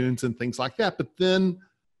iTunes and things like that. But then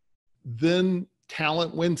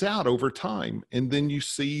talent wins out over time. And then you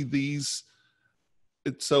see these,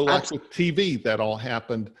 it's so like with TV, that all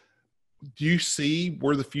happened. Do you see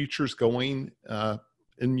where the future's going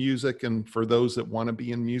in music, and for those that want to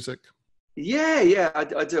be in music? Yeah,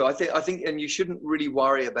 I do. I think, and you shouldn't really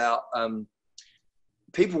worry about,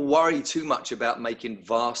 people worry too much about making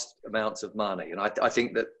vast amounts of money. And I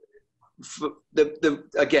think that for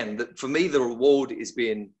for me, the reward is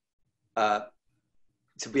being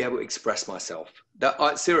to be able to express myself.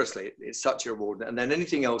 Seriously, it's such a reward. And then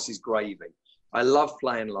anything else is gravy. I love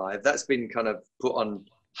playing live. That's been kind of put on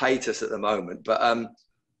hiatus at the moment. But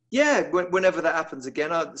whenever that happens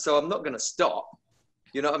again, so I'm not going to stop.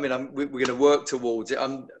 We're going to work towards it.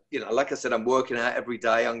 Like I said, I'm working out every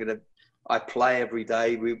day. I play every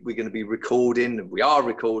day. We're going to be recording, and we are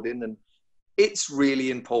recording, and it's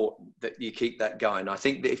really important that you keep that going. I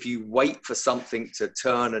think that if you wait for something to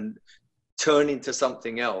turn into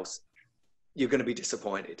something else, you're going to be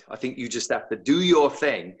disappointed. I think you just have to do your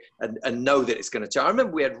thing and know that it's going to change. I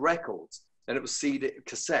remember we had records, and it was CD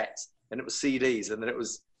cassettes, and it was CDs, and then it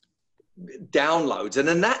was downloads, and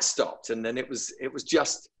then that stopped, and then it was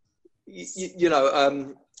just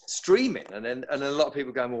streaming, and a lot of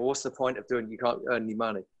people going, well, what's the point of doing? You can't earn any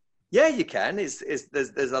money. Yeah, you can.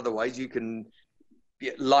 There's other ways you can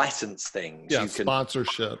license things. Yeah, you can,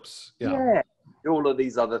 sponsorships. Yeah, all of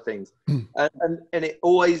these other things, and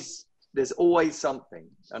there's always something.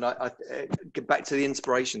 And I get back to the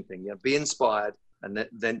inspiration thing. Yeah, be inspired, and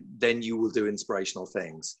then you will do inspirational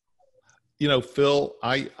things. Phil,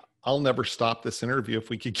 I'll never stop this interview if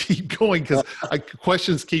we could keep going, because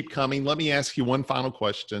questions keep coming. Let me ask you one final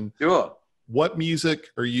question. Sure. What music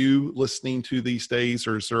are you listening to these days,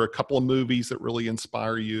 or is there a couple of movies that really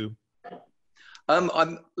inspire you?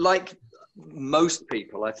 I'm like most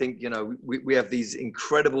people. I think we have these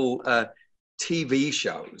incredible TV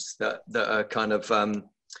shows that are kind of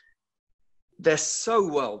they're so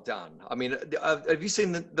well done. I mean, have you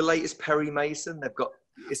seen the latest Perry Mason? They've got.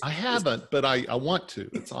 I haven't, but I want to.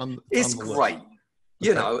 It's on. It's on the great. List.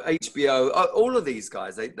 HBO, all of these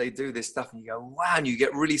guys, they do this stuff, and you go, wow, and you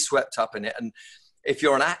get really swept up in it. And if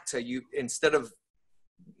you're an actor, you, instead of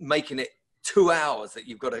making it 2 hours that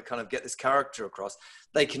you've got to kind of get this character across,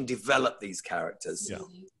 they can develop these characters.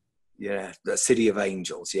 Yeah, the City of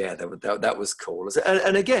Angels. Yeah, that was cool.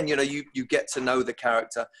 And again, you get to know the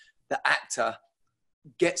character. The actor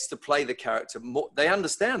gets to play the character more. They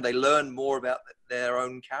understand. They learn more about their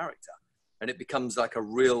own character, and it becomes like a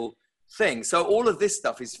real thing. So all of this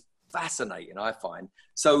stuff is fascinating, I find.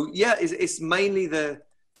 So yeah, it's mainly the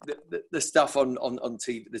stuff on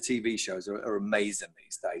TV. The TV shows are amazing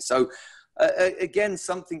these days. So again,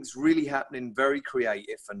 something's really happening, very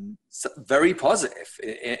creative and very positive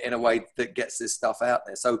in a way that gets this stuff out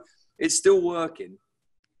there. So it's still working.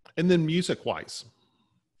 And then music-wise,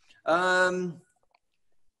 I'm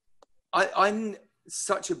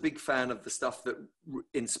such a big fan of the stuff that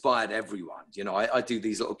inspired everyone. I do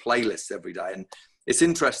these little playlists every day, and it's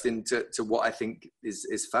interesting to what I think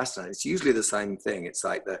is fascinating. It's usually the same thing. It's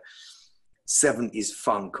like the 70s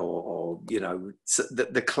funk or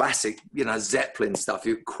the classic, Zeppelin stuff,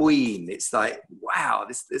 Queen. It's like, wow,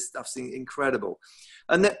 this stuff's incredible.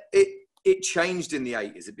 And that it changed in the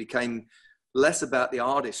 80s. It became less about the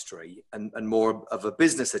artistry and more of a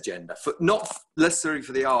business agenda, not necessarily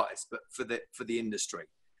for the artist, but for the industry.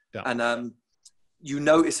 Yeah. And you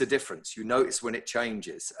notice a difference. You notice when it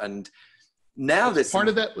changes. And now there's part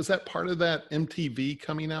of that. Was that part of that MTV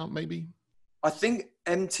coming out? Maybe. I think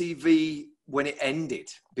MTV, when it ended,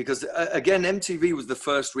 because again, MTV was the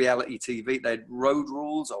first reality TV. They had Road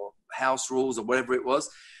Rules or House Rules or whatever it was.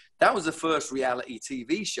 That was the first reality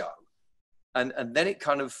TV show, and then it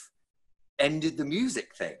kind of ended the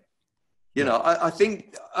music thing. I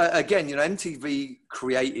think again, MTV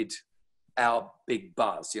created our big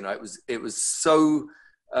buzz. It was so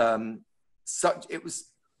it was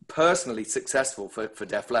personally successful for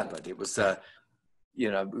Def Leppard. It was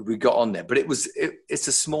we got on there, but it's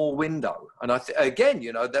a small window. And again,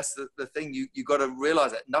 that's the thing. You got to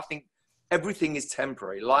realize that everything is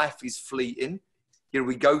temporary. Life is fleeting.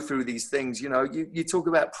 We go through these things. You talk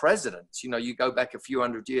about presidents. You go back a few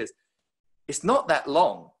hundred years. It's not that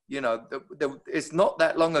long. It's not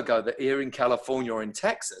that long ago that here in California or in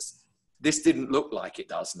Texas, this didn't look like it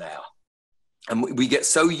does now. And we get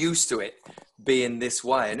so used to it being this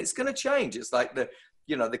way, and it's going to change. It's like the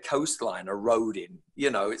coastline eroding.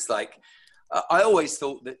 It's like, I always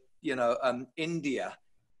thought that, India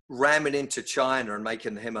ramming into China and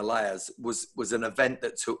making the Himalayas was an event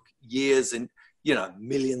that took years and,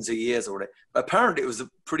 millions of years or whatever. But apparently it was a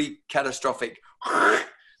pretty catastrophic.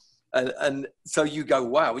 And so you go,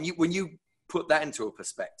 wow, when you put that into a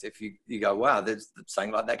perspective, you go, wow, there's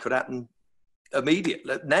something like that could happen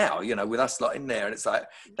immediately now, with us lot in there. And it's like,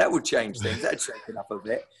 that would change things. That'd shake it up a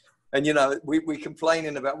bit. And, we're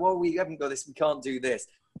complaining about, well, we haven't got this, we can't do this.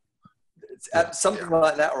 Something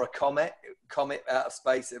like that, or a comet out of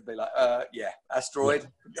space, it'd be like, asteroid.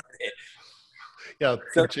 Yeah,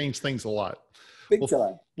 it changed things a lot. Big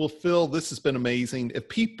time. Well, Phil, this has been amazing. If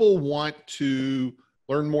people want to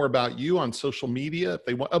learn more about you on social media, if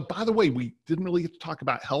they want, by the way, we didn't really get to talk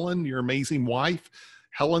about Helen, your amazing wife.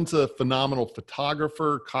 Helen's a phenomenal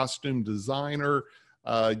photographer, costume designer.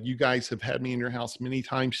 You guys have had me in your house many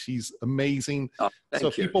times. She's amazing. Oh, so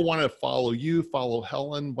if people want to follow you, follow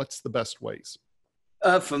Helen, what's the best ways?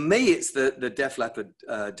 For me, it's the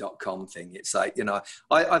defleppard.com thing. It's like,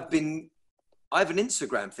 I have an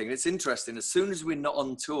Instagram thing. It's interesting. As soon as we're not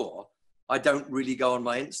on tour, I don't really go on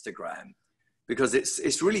my Instagram, because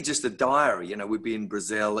it's really just a diary. We'd be in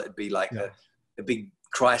Brazil. It'd be like a big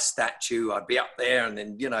Christ statue. I'd be up there, and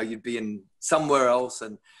then, you'd be in somewhere else.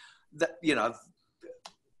 And that,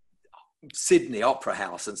 Sydney Opera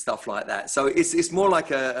House and stuff like that. So it's more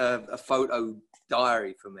like a photo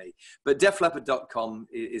diary for me. But defleppard.com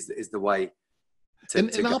is the way to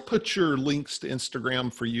and go. I'll put your links to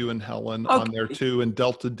Instagram for you and Helen on there too, and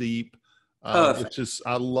Delta Deep. It's just,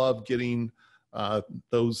 I love getting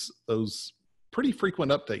those pretty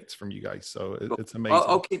frequent updates from you guys. So it's amazing.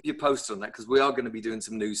 I'll keep you posted on that, because we are going to be doing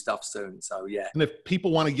some new stuff soon. So yeah. And if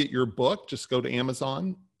people want to get your book, just go to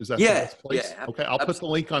Amazon. Is that the best place? Yeah. Okay. I'll put the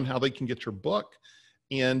link on how they can get your book.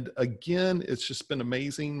 And again, it's just been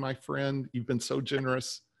amazing, my friend. You've been so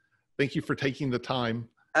generous. Thank you for taking the time.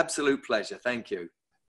 Absolute pleasure. Thank you.